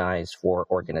recognized for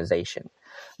organization.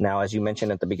 Now, as you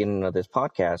mentioned at the beginning of this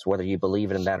podcast, whether you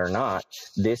believe in that or not,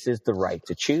 this is the right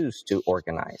to choose to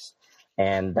organize.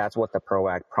 And that's what the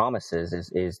PRO-ACT promises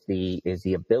is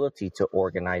the ability to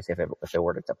organize if it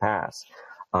were to pass.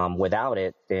 Without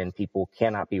it, then people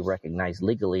cannot be recognized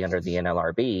legally under the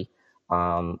NLRB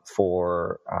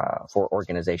for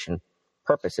organization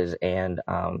purposes, and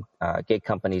gig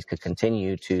companies could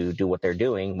continue to do what they're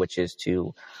doing, which is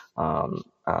to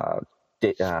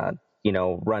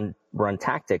run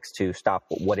tactics to stop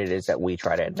what it is that we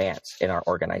try to advance in our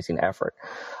organizing effort.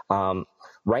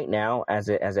 Right now, as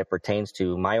it pertains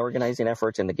to my organizing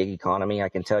efforts in the gig economy, I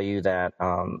can tell you that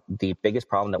the biggest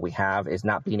problem that we have is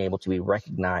not being able to be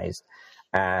recognized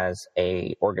as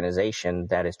a organization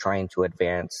that is trying to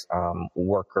advance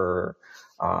worker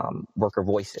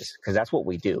voices, because that's what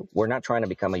we do. We're not trying to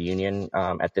become a union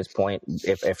at this point.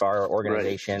 If our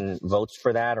organization votes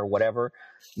for that or whatever,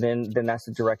 then that's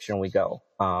the direction we go.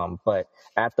 But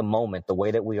at the moment, the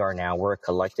way that we are now, we're a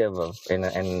collective of, and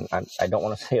I don't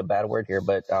want to say a bad word here,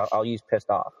 but I'll use pissed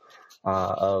off,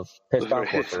 of pissed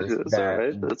off workers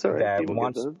that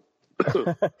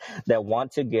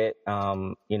want to get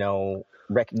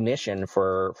recognition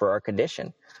for our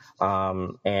condition.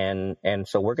 And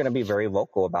so we're going to be very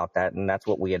vocal about that, and that's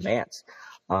what we advance.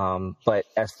 But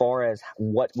as far as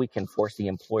what we can force the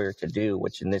employer to do,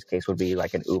 which in this case would be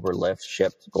like an Uber, Lyft,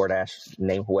 Shipt, DoorDash,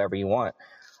 name whoever you want,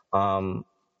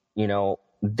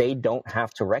 they don't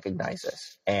have to recognize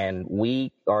us. And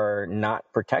we are not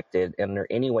protected in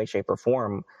any way, shape, or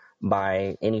form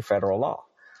by any federal law.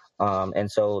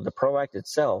 And so the PRO-ACT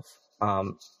itself,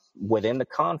 within the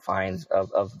confines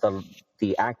of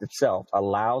the act itself,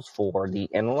 allows for the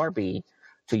NLRB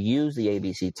to use the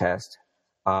ABC test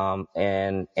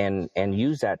and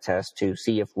use that test to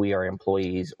see if we are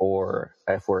employees or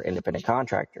if we're independent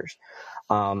contractors.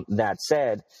 That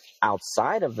said,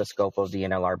 outside of the scope of the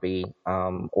NLRB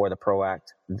or the PRO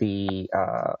Act, the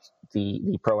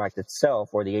PRO Act itself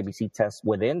or the ABC test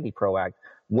within the PRO Act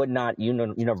would not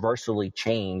universally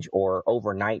change or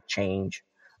overnight change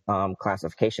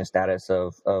classification status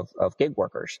of gig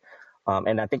workers.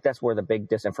 And I think that's where the big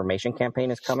disinformation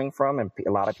campaign is coming from, and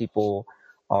a lot of people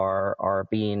are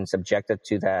being subjected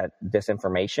to that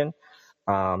disinformation.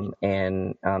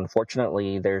 And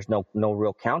unfortunately, there's no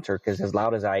real counter, because as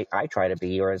loud as I try to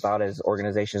be, or as loud as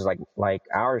organizations like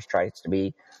ours tries to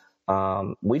be,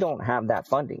 we don't have that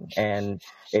funding. And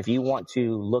if you want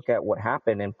to look at what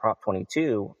happened in Prop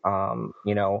 22,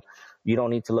 you don't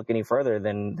need to look any further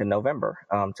than November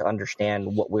to understand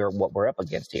what we're up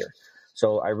against here.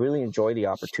 So I really enjoy the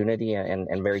opportunity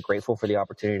and very grateful for the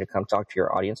opportunity to come talk to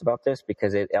your audience about this,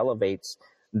 because it elevates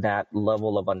that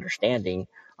level of understanding,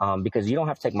 because you don't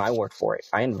have to take my word for it.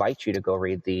 I invite you to go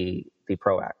read the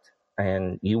PRO Act,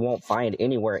 and you won't find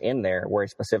anywhere in there where it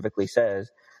specifically says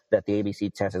that the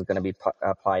ABC test is going to be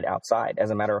applied outside. As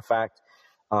a matter of fact,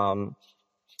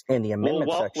 in the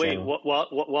amendment section.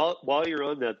 While you're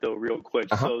on that though, real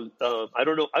quick. So I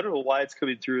don't know why it's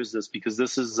coming through as this, because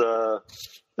this is a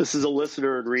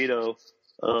listener in Reno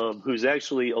who's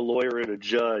actually a lawyer and a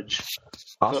judge.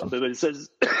 Awesome. But it says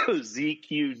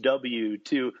ZQW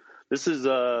too. This is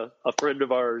a friend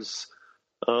of ours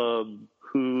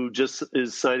who just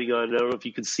is signing on. I don't know if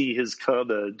you can see his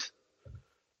comment,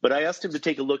 but I asked him to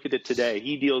take a look at it today.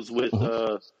 He deals with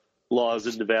laws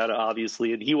in Nevada,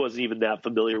 obviously, and he wasn't even that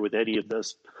familiar with any of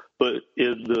this. But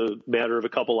in the matter of a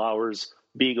couple hours,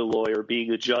 being a lawyer,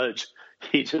 being a judge,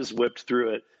 he just whipped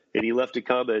through it, and he left a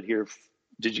comment here.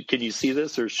 Can you see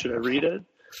this, or should I read it?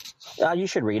 You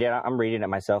should read it. I'm reading it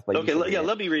myself. But okay,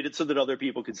 let me read it so that other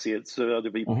people can see it, so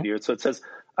other people can hear it. So it says,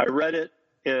 I read it,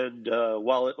 and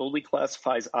while it only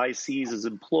classifies ICs as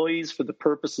employees for the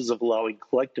purposes of allowing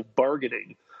collective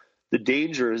bargaining, the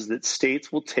danger is that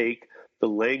states will take the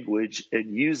language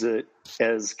and use it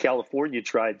as California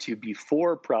tried to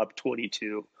before Prop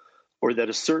 22, or that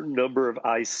a certain number of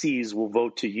ICs will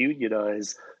vote to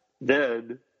unionize.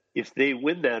 Then, if they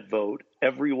win that vote,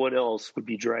 everyone else would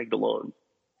be dragged along.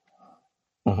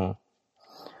 Mm-hmm.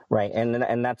 Right,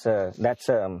 and that's a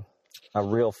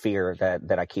real fear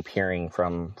that I keep hearing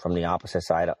from the opposite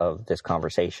side of this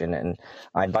conversation, and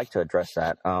I'd like to address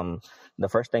that. The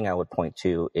first thing I would point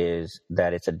to is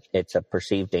that it's a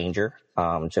perceived danger,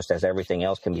 just as everything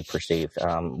else can be perceived.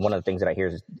 One of the things that I hear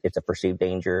is it's a perceived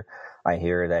danger. I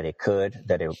hear that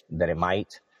it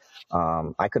might.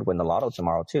 I could win the lotto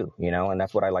tomorrow too, and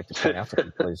that's what I like to point out to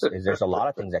people is there's a lot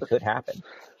of things that could happen.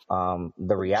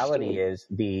 The reality is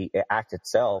the act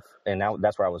itself, and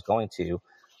that's where I was going to.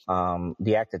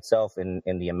 The act itself, in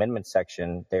the amendment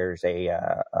section, there's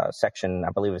a section,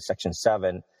 I believe it's section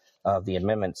 7 of the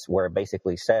amendments, where it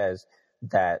basically says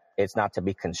that it's not to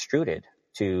be construed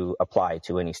to apply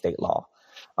to any state law.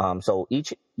 So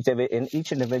each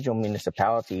individual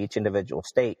municipality, each individual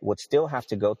state would still have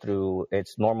to go through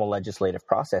its normal legislative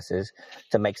processes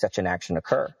to make such an action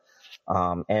occur.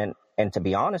 And to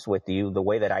be honest with you, the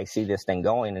way that I see this thing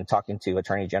going and talking to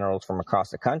attorney generals from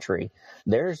across the country,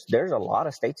 there's a lot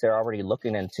of states that are already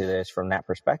looking into this from that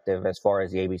perspective as far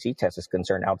as the ABC test is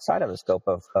concerned outside of the scope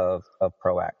of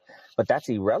PRO Act. But that's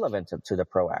irrelevant to the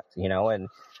PRO Act, and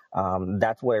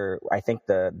that's where I think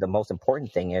the most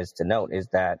important thing is to note is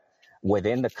that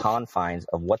within the confines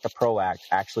of what the PRO Act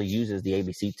actually uses the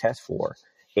ABC test for,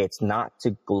 it's not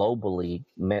to globally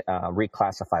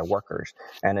reclassify workers.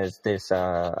 And as this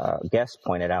guest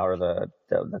pointed out, or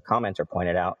the commenter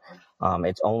pointed out,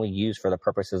 it's only used for the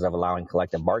purposes of allowing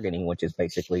collective bargaining, which is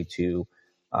basically to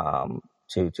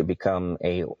become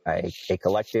a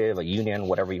collective, a union,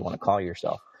 whatever you want to call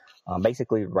yourself.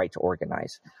 Basically, right to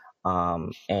organize.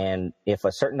 And if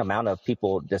a certain amount of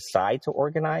people decide to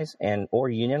organize or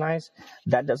unionize,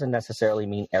 that doesn't necessarily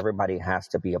mean everybody has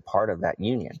to be a part of that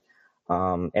union.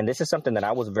 And this is something that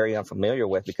I was very unfamiliar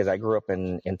with because I grew up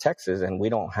in Texas, and we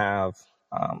don't have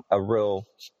a real,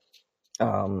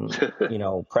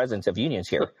 presence of unions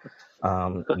here.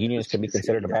 Unions can be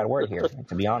considered a bad word here,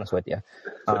 to be honest with you.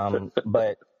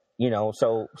 But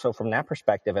so from that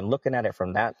perspective and looking at it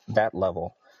from that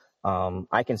level,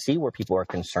 I can see where people are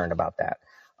concerned about that.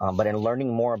 But in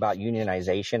learning more about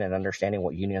unionization and understanding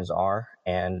what unions are,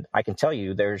 and I can tell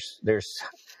you there's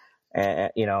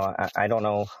I don't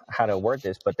know how to word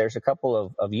this, but there's a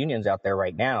couple of unions out there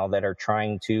right now that are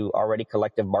trying to already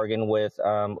collective bargain with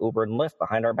Uber and Lyft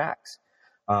behind our backs.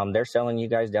 They're selling you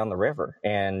guys down the river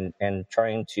and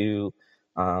trying to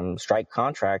strike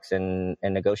contracts and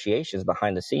negotiations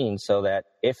behind the scenes, so that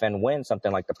if and when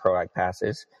something like the PRO Act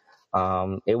passes,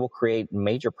 it will create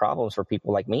major problems for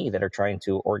people like me that are trying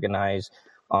to organize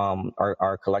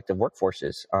our collective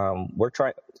workforces.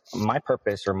 My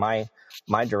purpose or my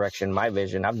direction, my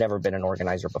vision. I've never been an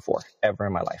organizer before, ever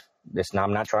in my life.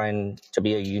 I'm not trying to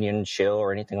be a union shill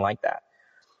or anything like that.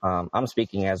 I'm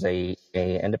speaking as a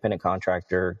independent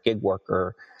contractor, gig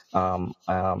worker,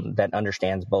 that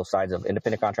understands both sides of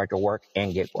independent contractor work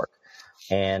and gig work.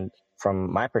 And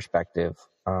from my perspective,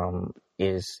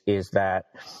 is that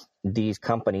these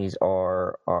companies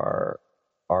are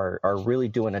really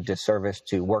doing a disservice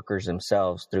to workers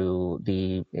themselves through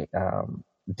the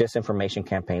disinformation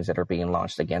campaigns that are being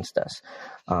launched against us.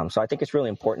 So I think it's really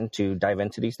important to dive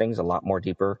into these things a lot more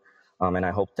deeper, and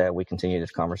I hope that we continue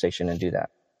this conversation and do that.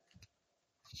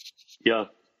 Yeah.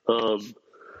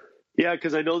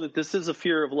 Because I know that this is a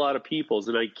fear of a lot of people's,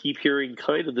 and I keep hearing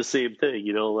kind of the same thing,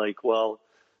 like, well,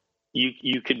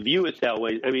 you can view it that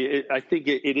way. I mean, I think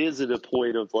it is at a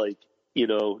point of like,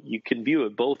 you can view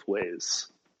it both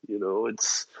ways,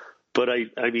 but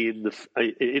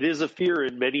it is a fear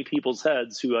in many people's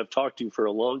heads who I've talked to for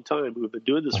a long time, who have been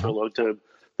doing this for a long time,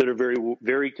 that are very,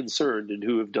 very concerned and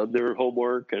who have done their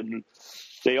homework, and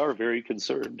they are very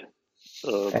concerned.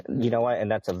 You know what?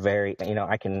 And that's a very,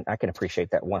 I can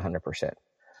appreciate that 100%.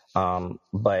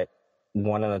 But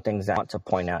one of the things I want to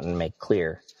point out and make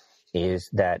clear is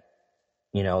that,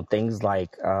 things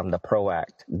like the PRO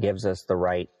Act gives us the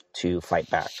right to fight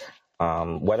back,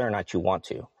 whether or not you want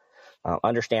to.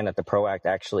 Understand that the PRO Act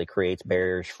actually creates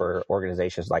barriers for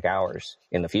organizations like ours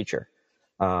in the future,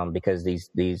 because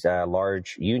these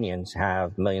large unions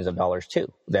have millions of dollars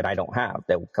too that I don't have,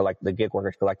 that the Gig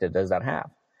Workers Collective does not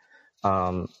have.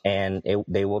 And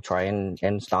they will try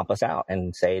and stomp us out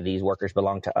and say these workers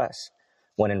belong to us,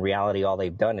 when in reality all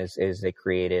they've done is they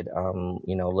created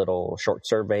little short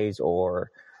surveys or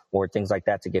things like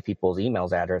that to get people's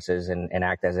emails addresses and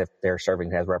act as if they're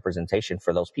serving as representation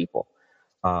for those people.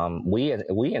 We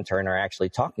in turn are actually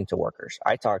talking to workers.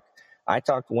 I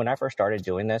talked when I first started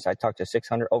doing this. I talked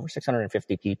to over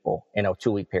 650 people in a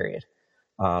 2-week period,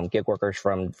 gig workers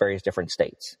from various different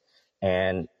states.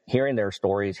 And hearing their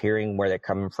stories, hearing where they're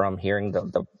coming from, hearing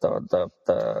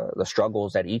the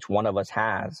struggles that each one of us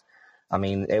has, I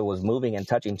mean, it was moving and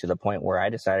touching to the point where I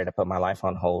decided to put my life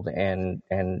on hold and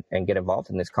get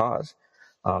involved in this cause,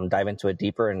 dive into it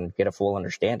deeper and get a full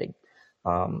understanding.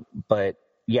 But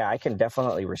yeah, I can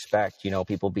definitely respect,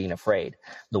 people being afraid.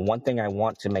 The one thing I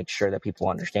want to make sure that people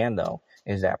understand, though,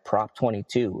 is that Prop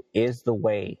 22 is the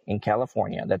way in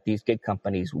California that these gig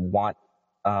companies want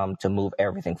to move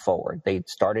everything forward. They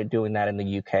started doing that in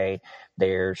the UK.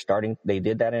 They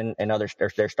did that in other,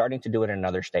 they're starting to do it in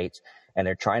other states, and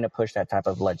they're trying to push that type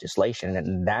of legislation.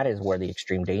 And that is where the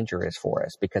extreme danger is for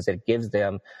us, because it gives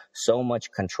them so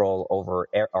much control over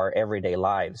our everyday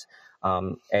lives.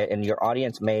 And your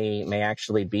audience may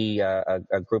actually be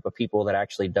a group of people that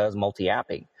actually does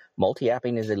multi-apping.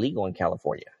 Multi-apping is illegal in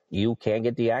California. You can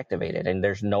get deactivated, and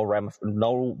there's no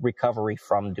recovery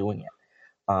from doing it.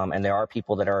 And there are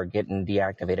people that are getting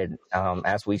deactivated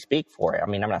as we speak for it. I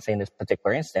mean, I'm not saying this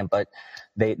particular incident, but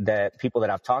the people that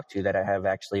I've talked to that have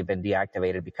actually been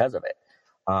deactivated because of it.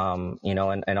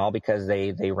 And all because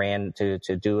they ran to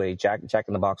do a Jack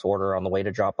in the Box order on the way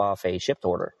to drop off a shipped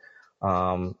order.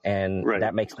 And right.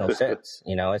 That makes no sense.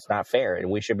 It's not fair.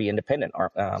 We should be independent.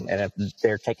 And if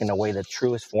they're taking away the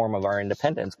truest form of our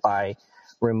independence by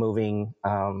removing,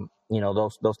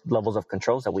 those levels of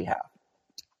controls that we have.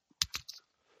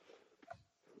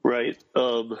 Right.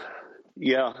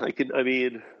 Yeah, these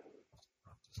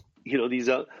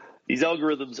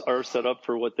algorithms are set up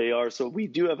for what they are. So we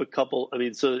do have a couple. I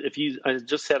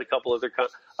just had a couple other.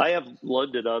 I have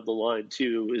London on the line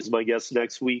too. Is my guest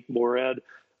next week, Morad.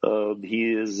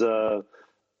 He is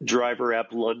Driver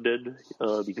App London.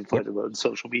 You can find him on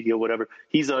social media, whatever.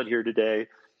 He's on here today,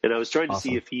 and I was trying to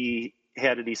see if he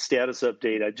had any status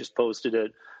update. I just posted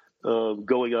it.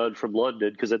 Going on from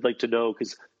London, because I'd like to know,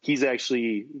 because he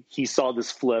saw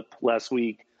this flip last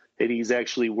week, and he's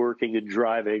actually working and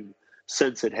driving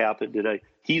since it happened. And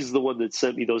he's the one that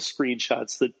sent me those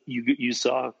screenshots that you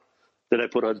saw that I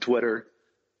put on Twitter.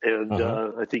 And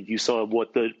I think you saw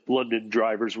what the London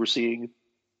drivers were seeing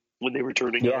when they were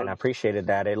turning on. And I appreciated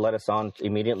that. It led us on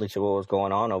immediately to what was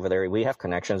going on over there. We have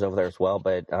connections over there as well,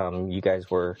 but you guys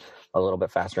were a little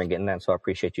bit faster in getting that, so I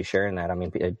appreciate you sharing that. I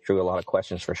mean, it drew a lot of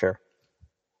questions for sure.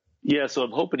 Yeah, so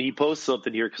I'm hoping he posts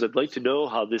something here, because I'd like to know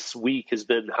how this week has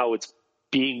been, how it's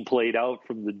being played out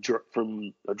from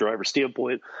a driver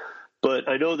standpoint. But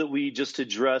I know that we just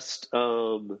addressed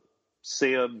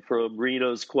Sam from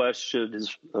Reno's question,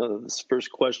 his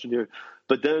first question here.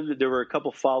 But then there were a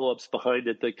couple follow-ups behind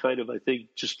it that kind of, I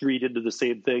think, just read into the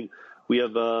same thing. We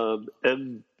have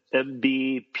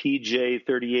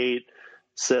MBPJ38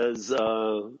 says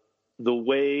the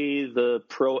way the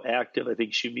proactive, I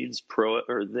think she means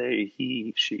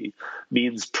she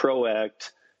means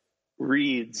PROACT,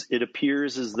 reads, it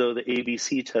appears as though the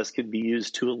ABC test can be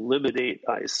used to eliminate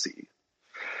IC.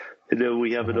 And then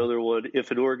we have another one.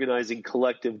 If an organizing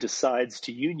collective decides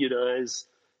to unionize,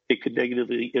 it could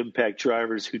negatively impact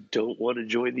drivers who don't want to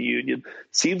join the union.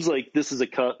 Seems like this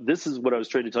is what I was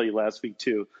trying to tell you last week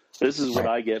too. This is what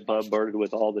I get bombarded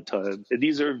with all the time. And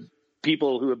these are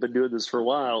people who have been doing this for a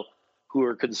while who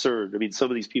are concerned. I mean,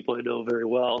 some of these people I know very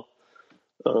well.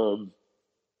 And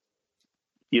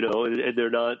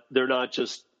they're not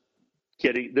just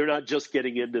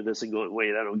getting into this and going,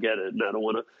 wait, I don't get it, and I don't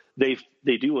want to. They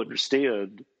do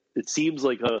understand. It seems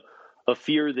like a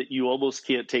fear that you almost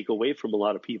can't take away from a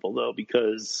lot of people, though,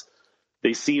 because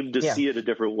they seem to see it a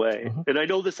different way. Mm-hmm. And I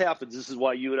know this happens. This is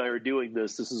why you and I are doing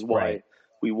this. This is why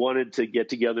we wanted to get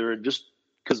together, and just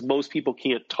because most people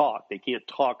can't talk. They can't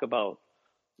talk about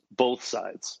both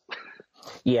sides.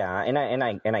 Yeah, and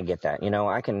I get that.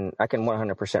 I can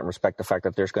 100% respect the fact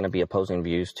that there's going to be opposing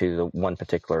views to the one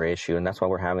particular issue, and that's why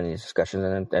we're having these discussions,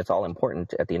 and it's all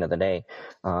important at the end of the day.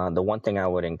 The one thing I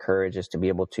would encourage is to be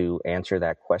able to answer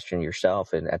that question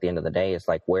yourself, and at the end of the day, it's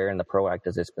like, where in the PROACT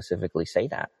does it specifically say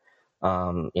that?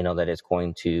 That it's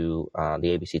going to, the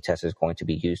ABC test is going to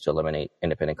be used to eliminate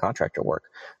independent contractor work.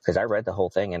 Because I read the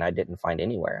whole thing and I didn't find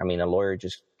anywhere. I mean, a lawyer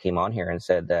just came on here and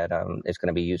said that it's going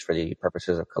to be used for the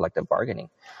purposes of collective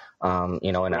bargaining.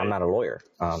 And I'm not a lawyer.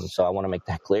 So I want to make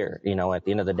that clear. At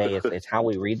the end of the day, it's how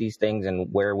we read these things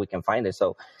and where we can find it.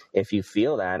 So if you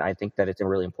feel that, I think that it's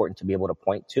really important to be able to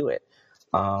point to it.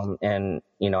 I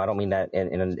don't mean that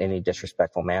in any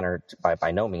disrespectful manner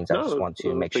by no means. I just want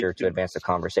to make sure to advance the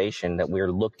conversation that we're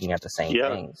looking at the same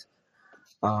things.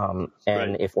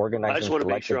 If organizing, I just want to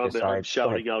make sure I'm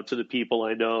shouting out to the people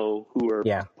I know who are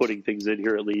putting things in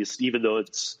here, at least, even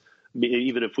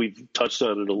if we've touched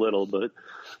on it a little, but,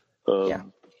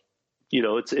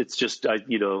 it's just,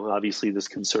 obviously this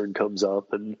concern comes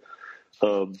up, and,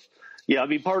 I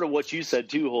mean, part of what you said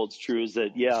too holds true is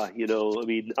that,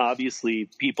 obviously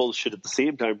people should at the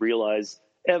same time realize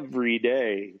every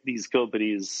day these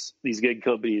gig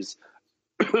companies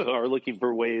are looking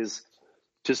for ways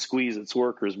to squeeze its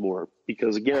workers more.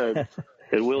 Because again,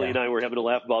 and Willie and I were having a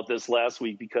laugh about this last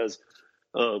week because,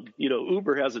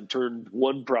 Uber hasn't turned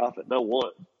one profit, not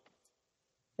one,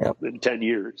 in 10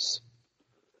 years,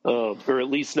 or at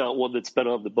least not one that's been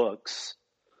on the books.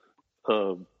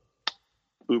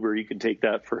 Uber, you can take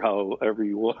that for however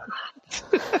you want.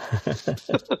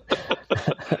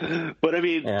 But I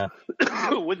mean,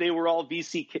 when they were all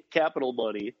VC capital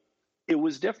money, it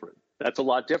was different. That's a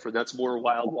lot different. That's more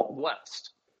Wild Wild West.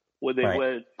 When they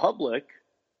went public,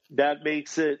 that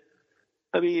makes it,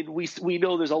 I mean, we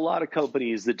know there's a lot of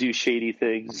companies that do shady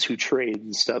things, who trade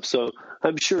and stuff. So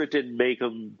I'm sure it didn't make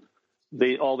them,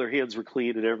 all their hands were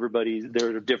clean and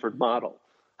they're a different model.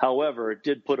 However, it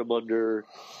did put them under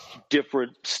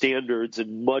different standards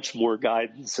and much more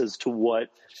guidance as to what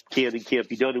can and can't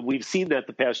be done. And we've seen that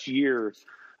the past year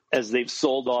as they've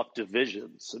sold off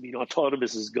divisions. I mean,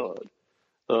 Autonomous is gone.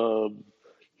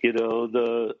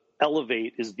 The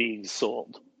Elevate is being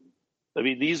sold. I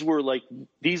mean, these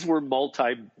were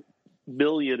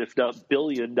multi-million, if not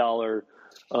billion-dollar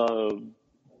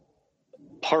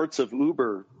parts of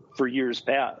Uber for years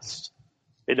past,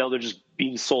 and now they're just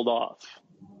being sold off.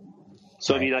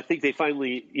 So, I mean, I think they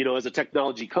finally, as a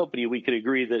technology company, we can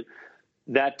agree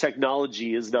that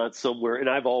technology is not somewhere, and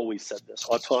I've always said this,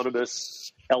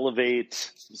 Autonomous,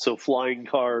 Elevate, so flying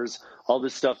cars, all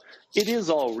this stuff, it is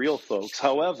all real, folks.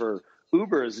 However,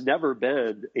 Uber has never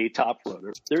been a top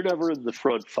runner. They're never in the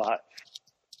front 5.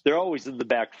 They're always in the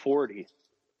back 40,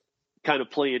 kind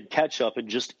of playing catch up and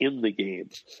just in the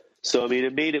game. So, I mean,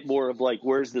 it made it more of like,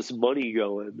 where's this money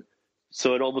going?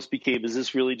 So it almost became, is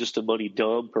this really just a money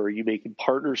dump, or are you making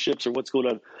partnerships, or what's going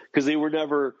on? Because they were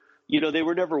never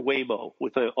Waymo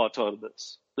with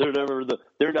Autonomous.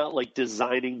 They're not like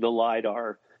designing the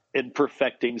LiDAR and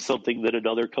perfecting something that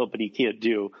another company can't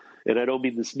do. And I don't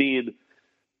mean this mean,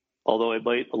 although I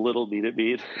might a little mean it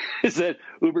mean, is that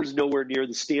Uber's nowhere near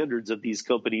the standards of these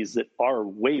companies that are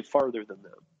way farther than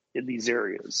them in these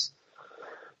areas.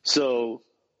 So,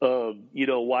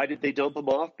 why did they dump them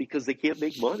off? Because they can't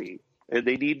make money. And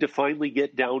they need to finally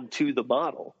get down to the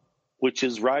model, which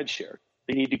is rideshare.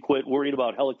 They need to quit worrying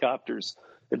about helicopters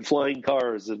and flying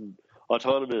cars and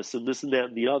autonomous and this and that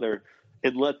and the other,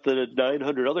 and let the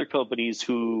 900 other companies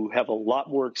who have a lot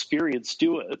more experience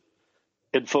do it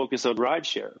and focus on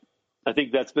rideshare. I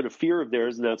think that's been a fear of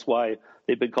theirs, and that's why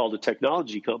they've been called a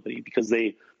technology company, because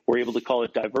they were able to call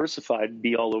it diversified and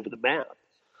be all over the map.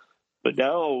 But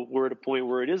now we're at a point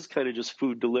where it is kind of just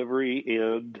food delivery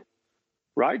and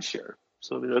rideshare.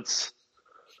 So I mean,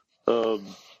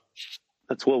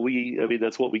 that's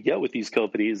what we get with these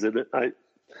companies, and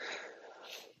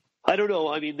I don't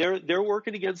know. I mean, they're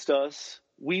working against us.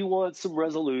 We want some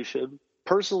resolution.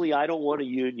 Personally, I don't want a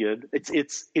union.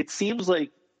 It seems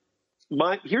like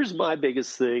here's my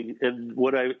biggest thing, and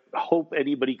what I hope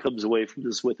anybody comes away from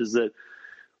this with is that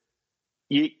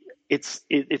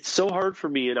it's so hard for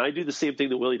me, and I do the same thing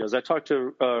that Willie does. I talk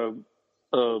to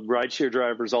rideshare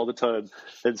drivers all the time,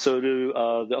 and so do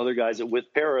the other guys at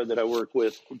With Para that I work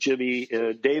with, Jimmy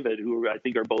and David, who I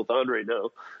think are both on right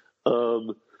now.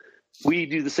 We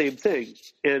do the same thing,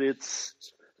 and it's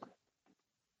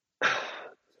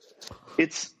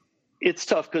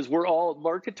tough because we're all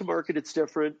market to market. It's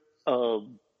different.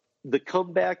 The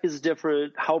comeback is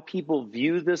different. How people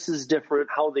view this is different.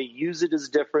 How they use it is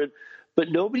different. But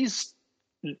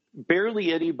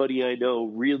barely anybody I know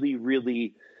really,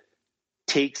 really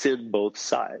takes in both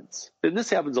sides. And this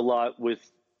happens a lot with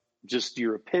just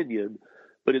your opinion.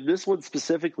 But in this one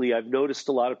specifically, I've noticed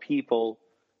a lot of people.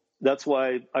 That's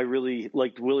why I really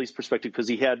liked Willie's perspective, because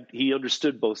he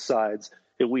understood both sides,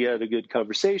 and we had a good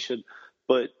conversation.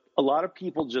 But a lot of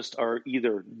people just are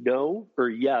either no or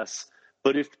yes.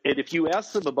 But if you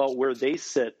ask them about where they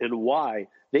sit and why,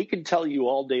 they can tell you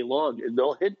all day long, and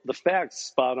they'll hit the facts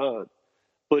spot on.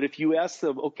 But if you ask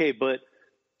them, okay, but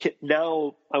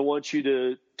now I want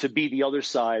you to be the other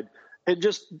side, and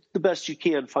just the best you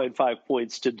can find 5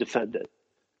 points to defend it.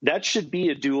 That should be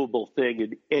a doable thing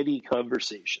in any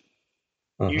conversation.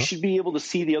 You should be able to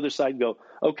see the other side and go,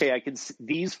 okay, I can see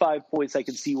these 5 points. I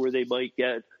can see where they might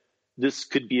get. This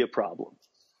could be a problem,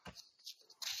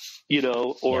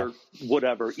 or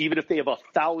whatever. Even if they have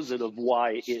 1,000 of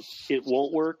why it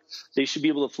won't work, they should be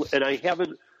able to. And I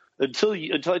haven't until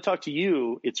I talk to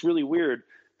you. It's really weird.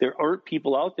 There aren't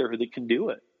people out there that can do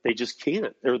it. They just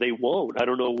can't, or they won't. I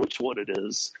don't know which one it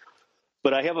is,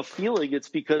 but I have a feeling it's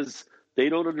because they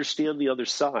don't understand the other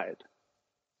side.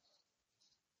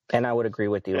 And I would agree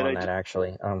with you on that,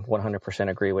 actually. 100%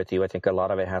 agree with you. I think a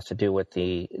lot of it has to do with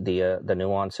the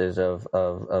nuances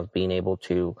of being able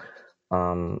to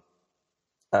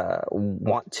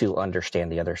want to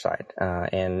understand the other side,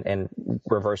 and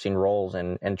reversing roles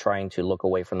and trying to look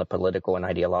away from the political and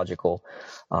ideological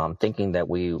thinking that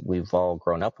we've all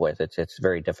grown up with. It's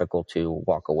very difficult to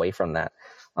walk away from that.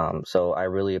 So I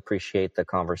really appreciate the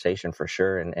conversation for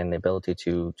sure, and the ability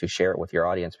to share it with your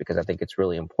audience, because I think it's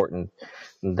really important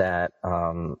that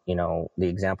the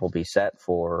example be set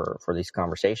for this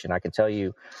conversation. I can tell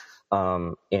you,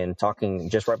 in talking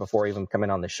just right before even coming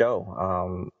on the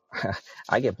show,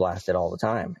 I get blasted all the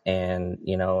time, and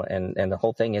the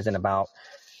whole thing isn't about,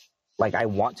 like, I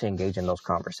want to engage in those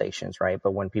conversations, right?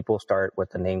 But when people start with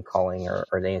the name calling or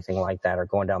anything like that, or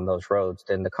going down those roads,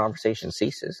 then the conversation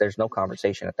ceases. There's no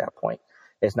conversation at that point.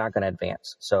 It's not going to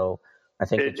advance. So I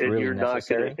think it's really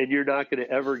necessary. And you're not going to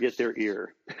ever get their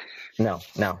ear. No.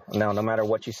 No matter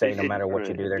what you say, no matter what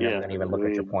you do, they're never going to even look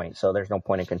at your point. So there's no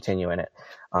point in continuing it.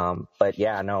 But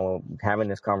having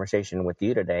this conversation with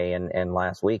you today and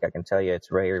last week, I can tell you it's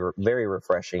very, very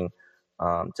refreshing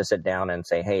to sit down and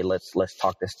say, hey, let's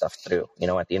talk this stuff through.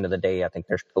 At the end of the day, I think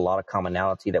there's a lot of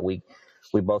commonality that we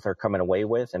both are coming away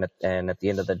with, and at the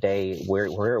end of the day,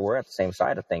 we're at the same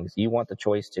side of things. You want the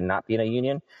choice to not be in a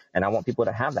union, and I want people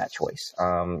to have that choice.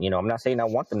 I'm not saying I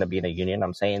want them to be in a union.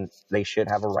 I'm saying they should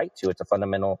have a right to. It's a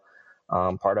fundamental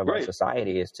part of our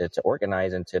society is to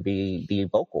organize and to be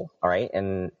vocal. All right,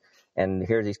 and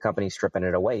here are these companies stripping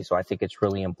it away. So I think it's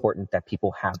really important that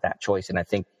people have that choice. And I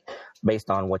think based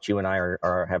on what you and I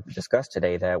have discussed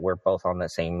today, that we're both on the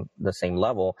same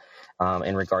level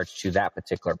in regards to that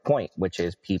particular point, which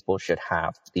is people should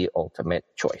have the ultimate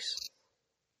choice.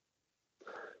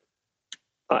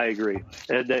 I agree.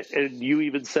 And you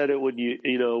even said it when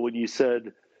you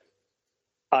said,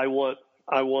 I want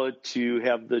to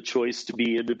have the choice to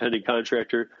be independent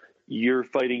contractor. You're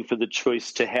fighting for the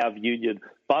choice to have union.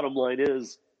 Bottom line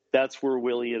is, that's where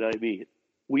Willie and I meet.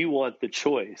 We want the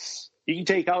choice. You can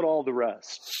take out all the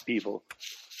rest, people.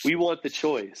 We want the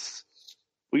choice.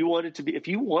 We want it to be, if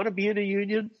you want to be in a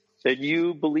union and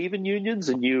you believe in unions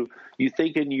and you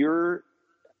think in your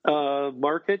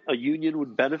market a union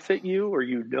would benefit you, or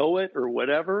it or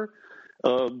whatever,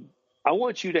 I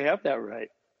want you to have that right.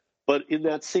 But in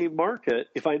that same market,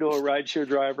 if I know a rideshare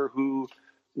driver who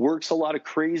works a lot of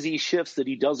crazy shifts that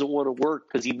he doesn't want to work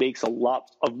because he makes a lot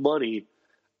of money.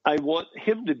 I want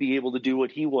him to be able to do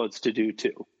what he wants to do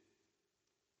too.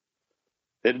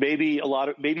 And maybe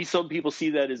some people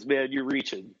see that as, man, you're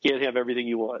reaching. You can't have everything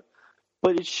you want.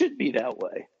 But it should be that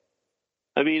way.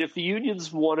 I mean, if the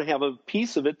unions want to have a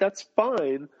piece of it, that's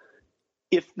fine.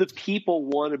 If the people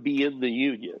want to be in the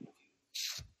union.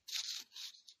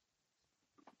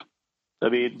 I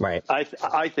mean, right.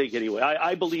 I think anyway,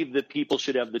 I believe that people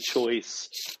should have the choice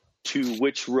to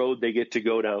which road they get to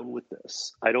go down with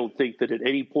this. I don't think that at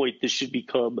any point this should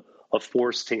become a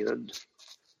forced hand.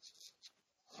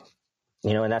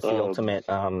 And that's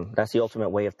the ultimate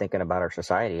way of thinking about our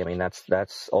society. I mean,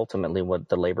 that's ultimately what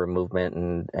the labor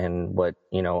movement and what,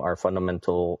 our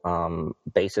fundamental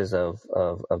basis of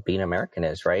being American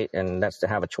is, right? And that's to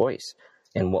have a choice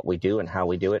in what we do and how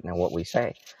we do it and what we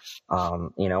say.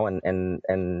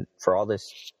 And for all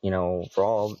this, for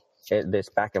all this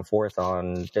back and forth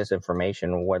on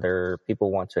disinformation, whether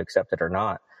people want to accept it or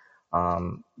not,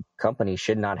 companies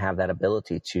should not have that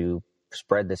ability to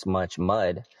spread this much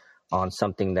mud on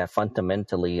something that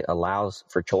fundamentally allows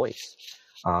for choice.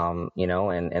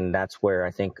 And that's where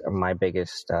I think my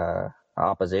biggest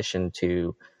opposition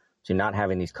to not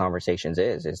having these conversations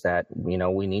is that,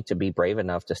 we need to be brave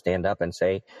enough to stand up and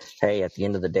say, hey, at the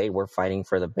end of the day, we're fighting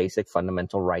for the basic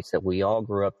fundamental rights that we all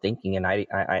grew up thinking and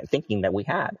thinking that we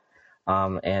had.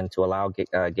 And to allow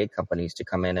gig companies to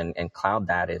come in and cloud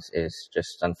that is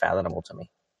just unfathomable to me.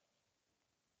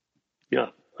 Yeah,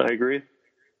 I agree.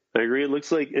 It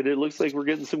looks like we're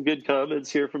getting some good comments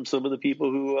here from some of the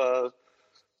people who,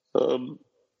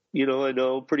 I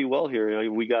know pretty well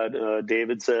here. We got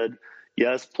David said,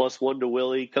 yes, +1 to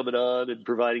Willie coming on and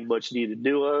providing much needed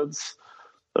nuance.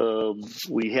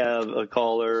 We have a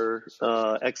caller,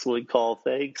 excellent call,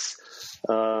 thanks.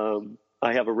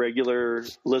 I have a regular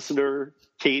listener,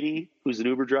 Katie, who's an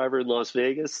Uber driver in Las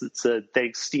Vegas, that said,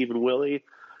 thanks, Steve and Willie,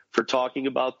 for talking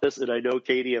about this. And I know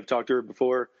Katie, I've talked to her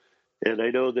before. And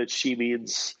I know that she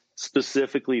means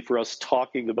specifically for us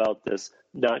talking about this,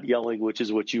 not yelling, which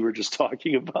is what you were just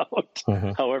talking about,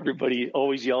 how everybody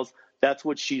always yells. That's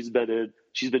what she's been in.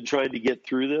 She's been trying to get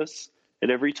through this.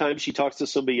 And every time she talks to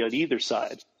somebody on either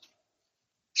side,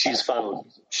 she's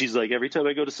like, every time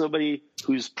I go to somebody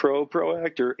who's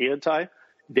pro-act or anti,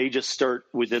 they just start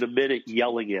within a minute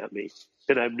yelling at me.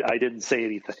 And I didn't say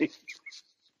anything.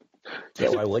 Yeah,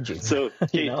 why would you? So,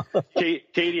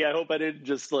 Katie, I hope I didn't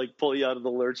just pull you out of the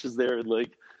lurches there and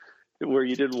where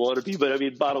you didn't want to be. But I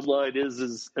mean, bottom line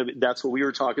is that's what we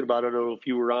were talking about. I don't know if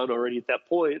you were on already at that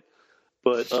point,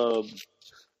 but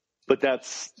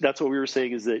that's what we were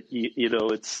saying is that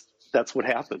that's what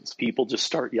happens. People just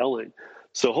start yelling.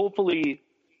 So hopefully,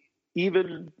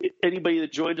 even anybody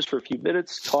that joined us for a few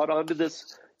minutes caught on to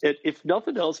this. If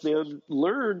nothing else, man,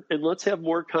 learn and let's have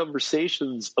more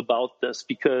conversations about this,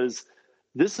 because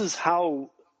this is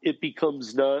how things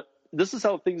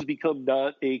become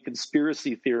not a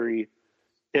conspiracy theory.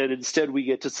 And instead we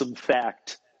get to some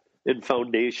fact and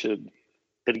foundation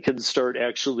and can start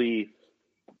actually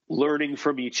learning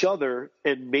from each other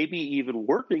and maybe even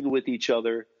working with each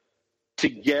other to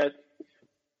get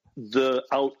the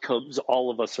outcomes all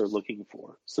of us are looking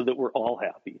for so that we're all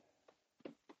happy.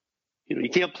 You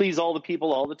can't please all the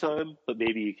people all the time, but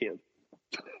maybe you can.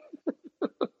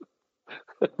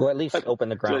 Well, at least open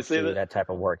the ground to that type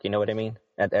of work. You know what I mean?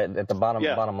 At the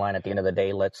bottom line, at the end of the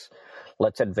day, let's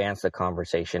advance the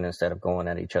conversation instead of going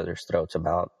at each other's throats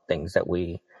about things that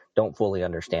we don't fully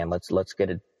understand. Let's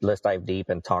dive deep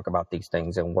and talk about these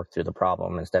things and work through the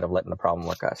problem instead of letting the problem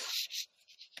work us.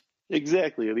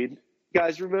 Exactly. I mean,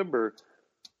 guys, remember,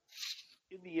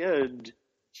 in the end,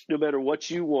 no matter what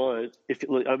you want, I'm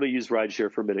going to use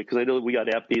rideshare for a minute because I know we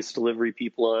got app-based delivery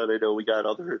people on. I know we got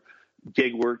other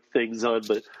gig work things on,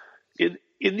 but in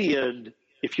the end,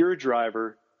 if you're a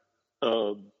driver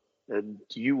and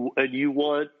you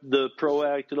want the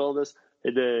PRO-Act and all this,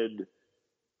 and then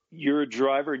you're a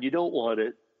driver and you don't want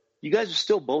it, you guys are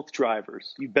still both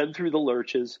drivers. You've been through the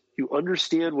lurches. You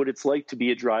understand what it's like to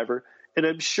be a driver, and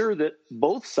I'm sure that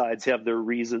both sides have their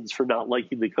reasons for not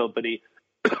liking the company.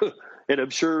 And I'm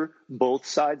sure both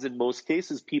sides, in most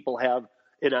cases, people have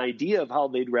an idea of how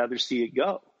they'd rather see it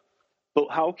go. But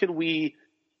how can we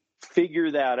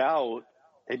figure that out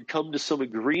and come to some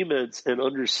agreements and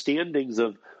understandings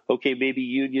of, okay, maybe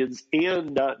unions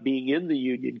and not being in the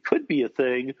union could be a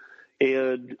thing,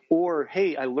 or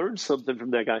hey, I learned something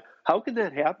from that guy. How can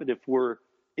that happen if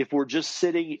we're just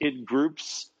sitting in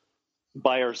groups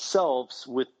by ourselves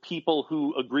with people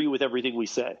who agree with everything we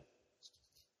say?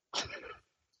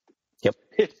 Yep.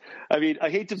 I mean, I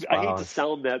hate to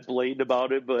sound that blatant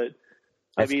about it, but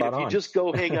I mean, if you just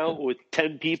go hang out with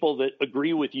 10 people that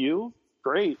agree with you,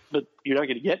 great, but you're not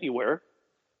going to get anywhere.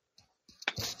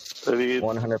 I mean,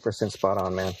 100% spot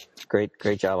on, man. Great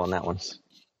job on that one.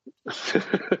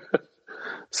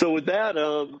 So with that,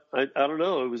 I don't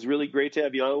know. It was really great to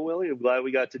have you on, Willie. I'm glad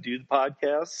we got to do the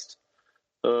podcast.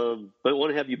 I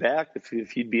want to have you back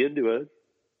if you'd be into it.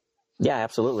 Yeah,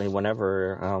 absolutely.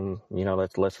 Whenever,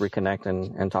 let's reconnect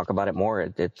and talk about it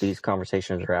more. These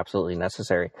conversations are absolutely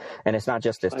necessary. And it's not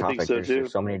just this topic.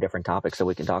 There's so many different topics that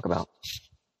we can talk about.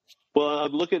 Well,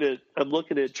 I'm looking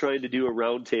at trying to do a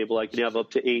round table. I can have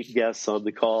up to 8 guests on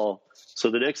the call.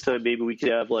 So the next time maybe we could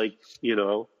have a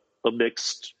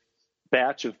mixed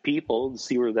batch of people and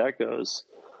see where that goes.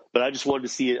 But I just wanted to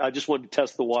see it. I just wanted to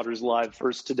test the waters live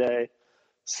first today.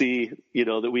 See,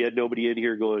 that we had nobody in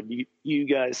here going, you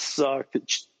guys suck.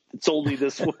 It's only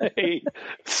this way.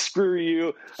 Screw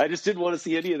you. I just didn't want to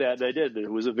see any of that, and I didn't.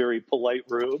 It was a very polite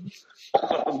room.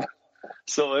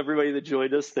 So everybody that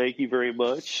joined us, thank you very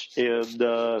much. And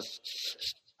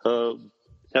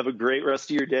have a great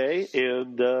rest of your day.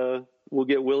 And we'll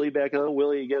get Willie back on.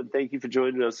 Willie, again, thank you for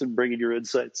joining us and bringing your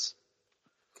insights.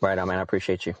 Right on, man. I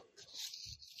appreciate you.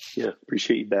 Yeah,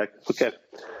 appreciate you back. Okay.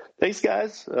 Thanks,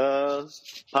 guys.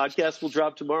 Podcast will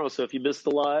drop tomorrow, so if you missed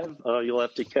the live, you'll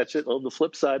have to catch it on the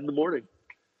flip side in the morning.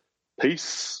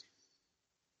 Peace.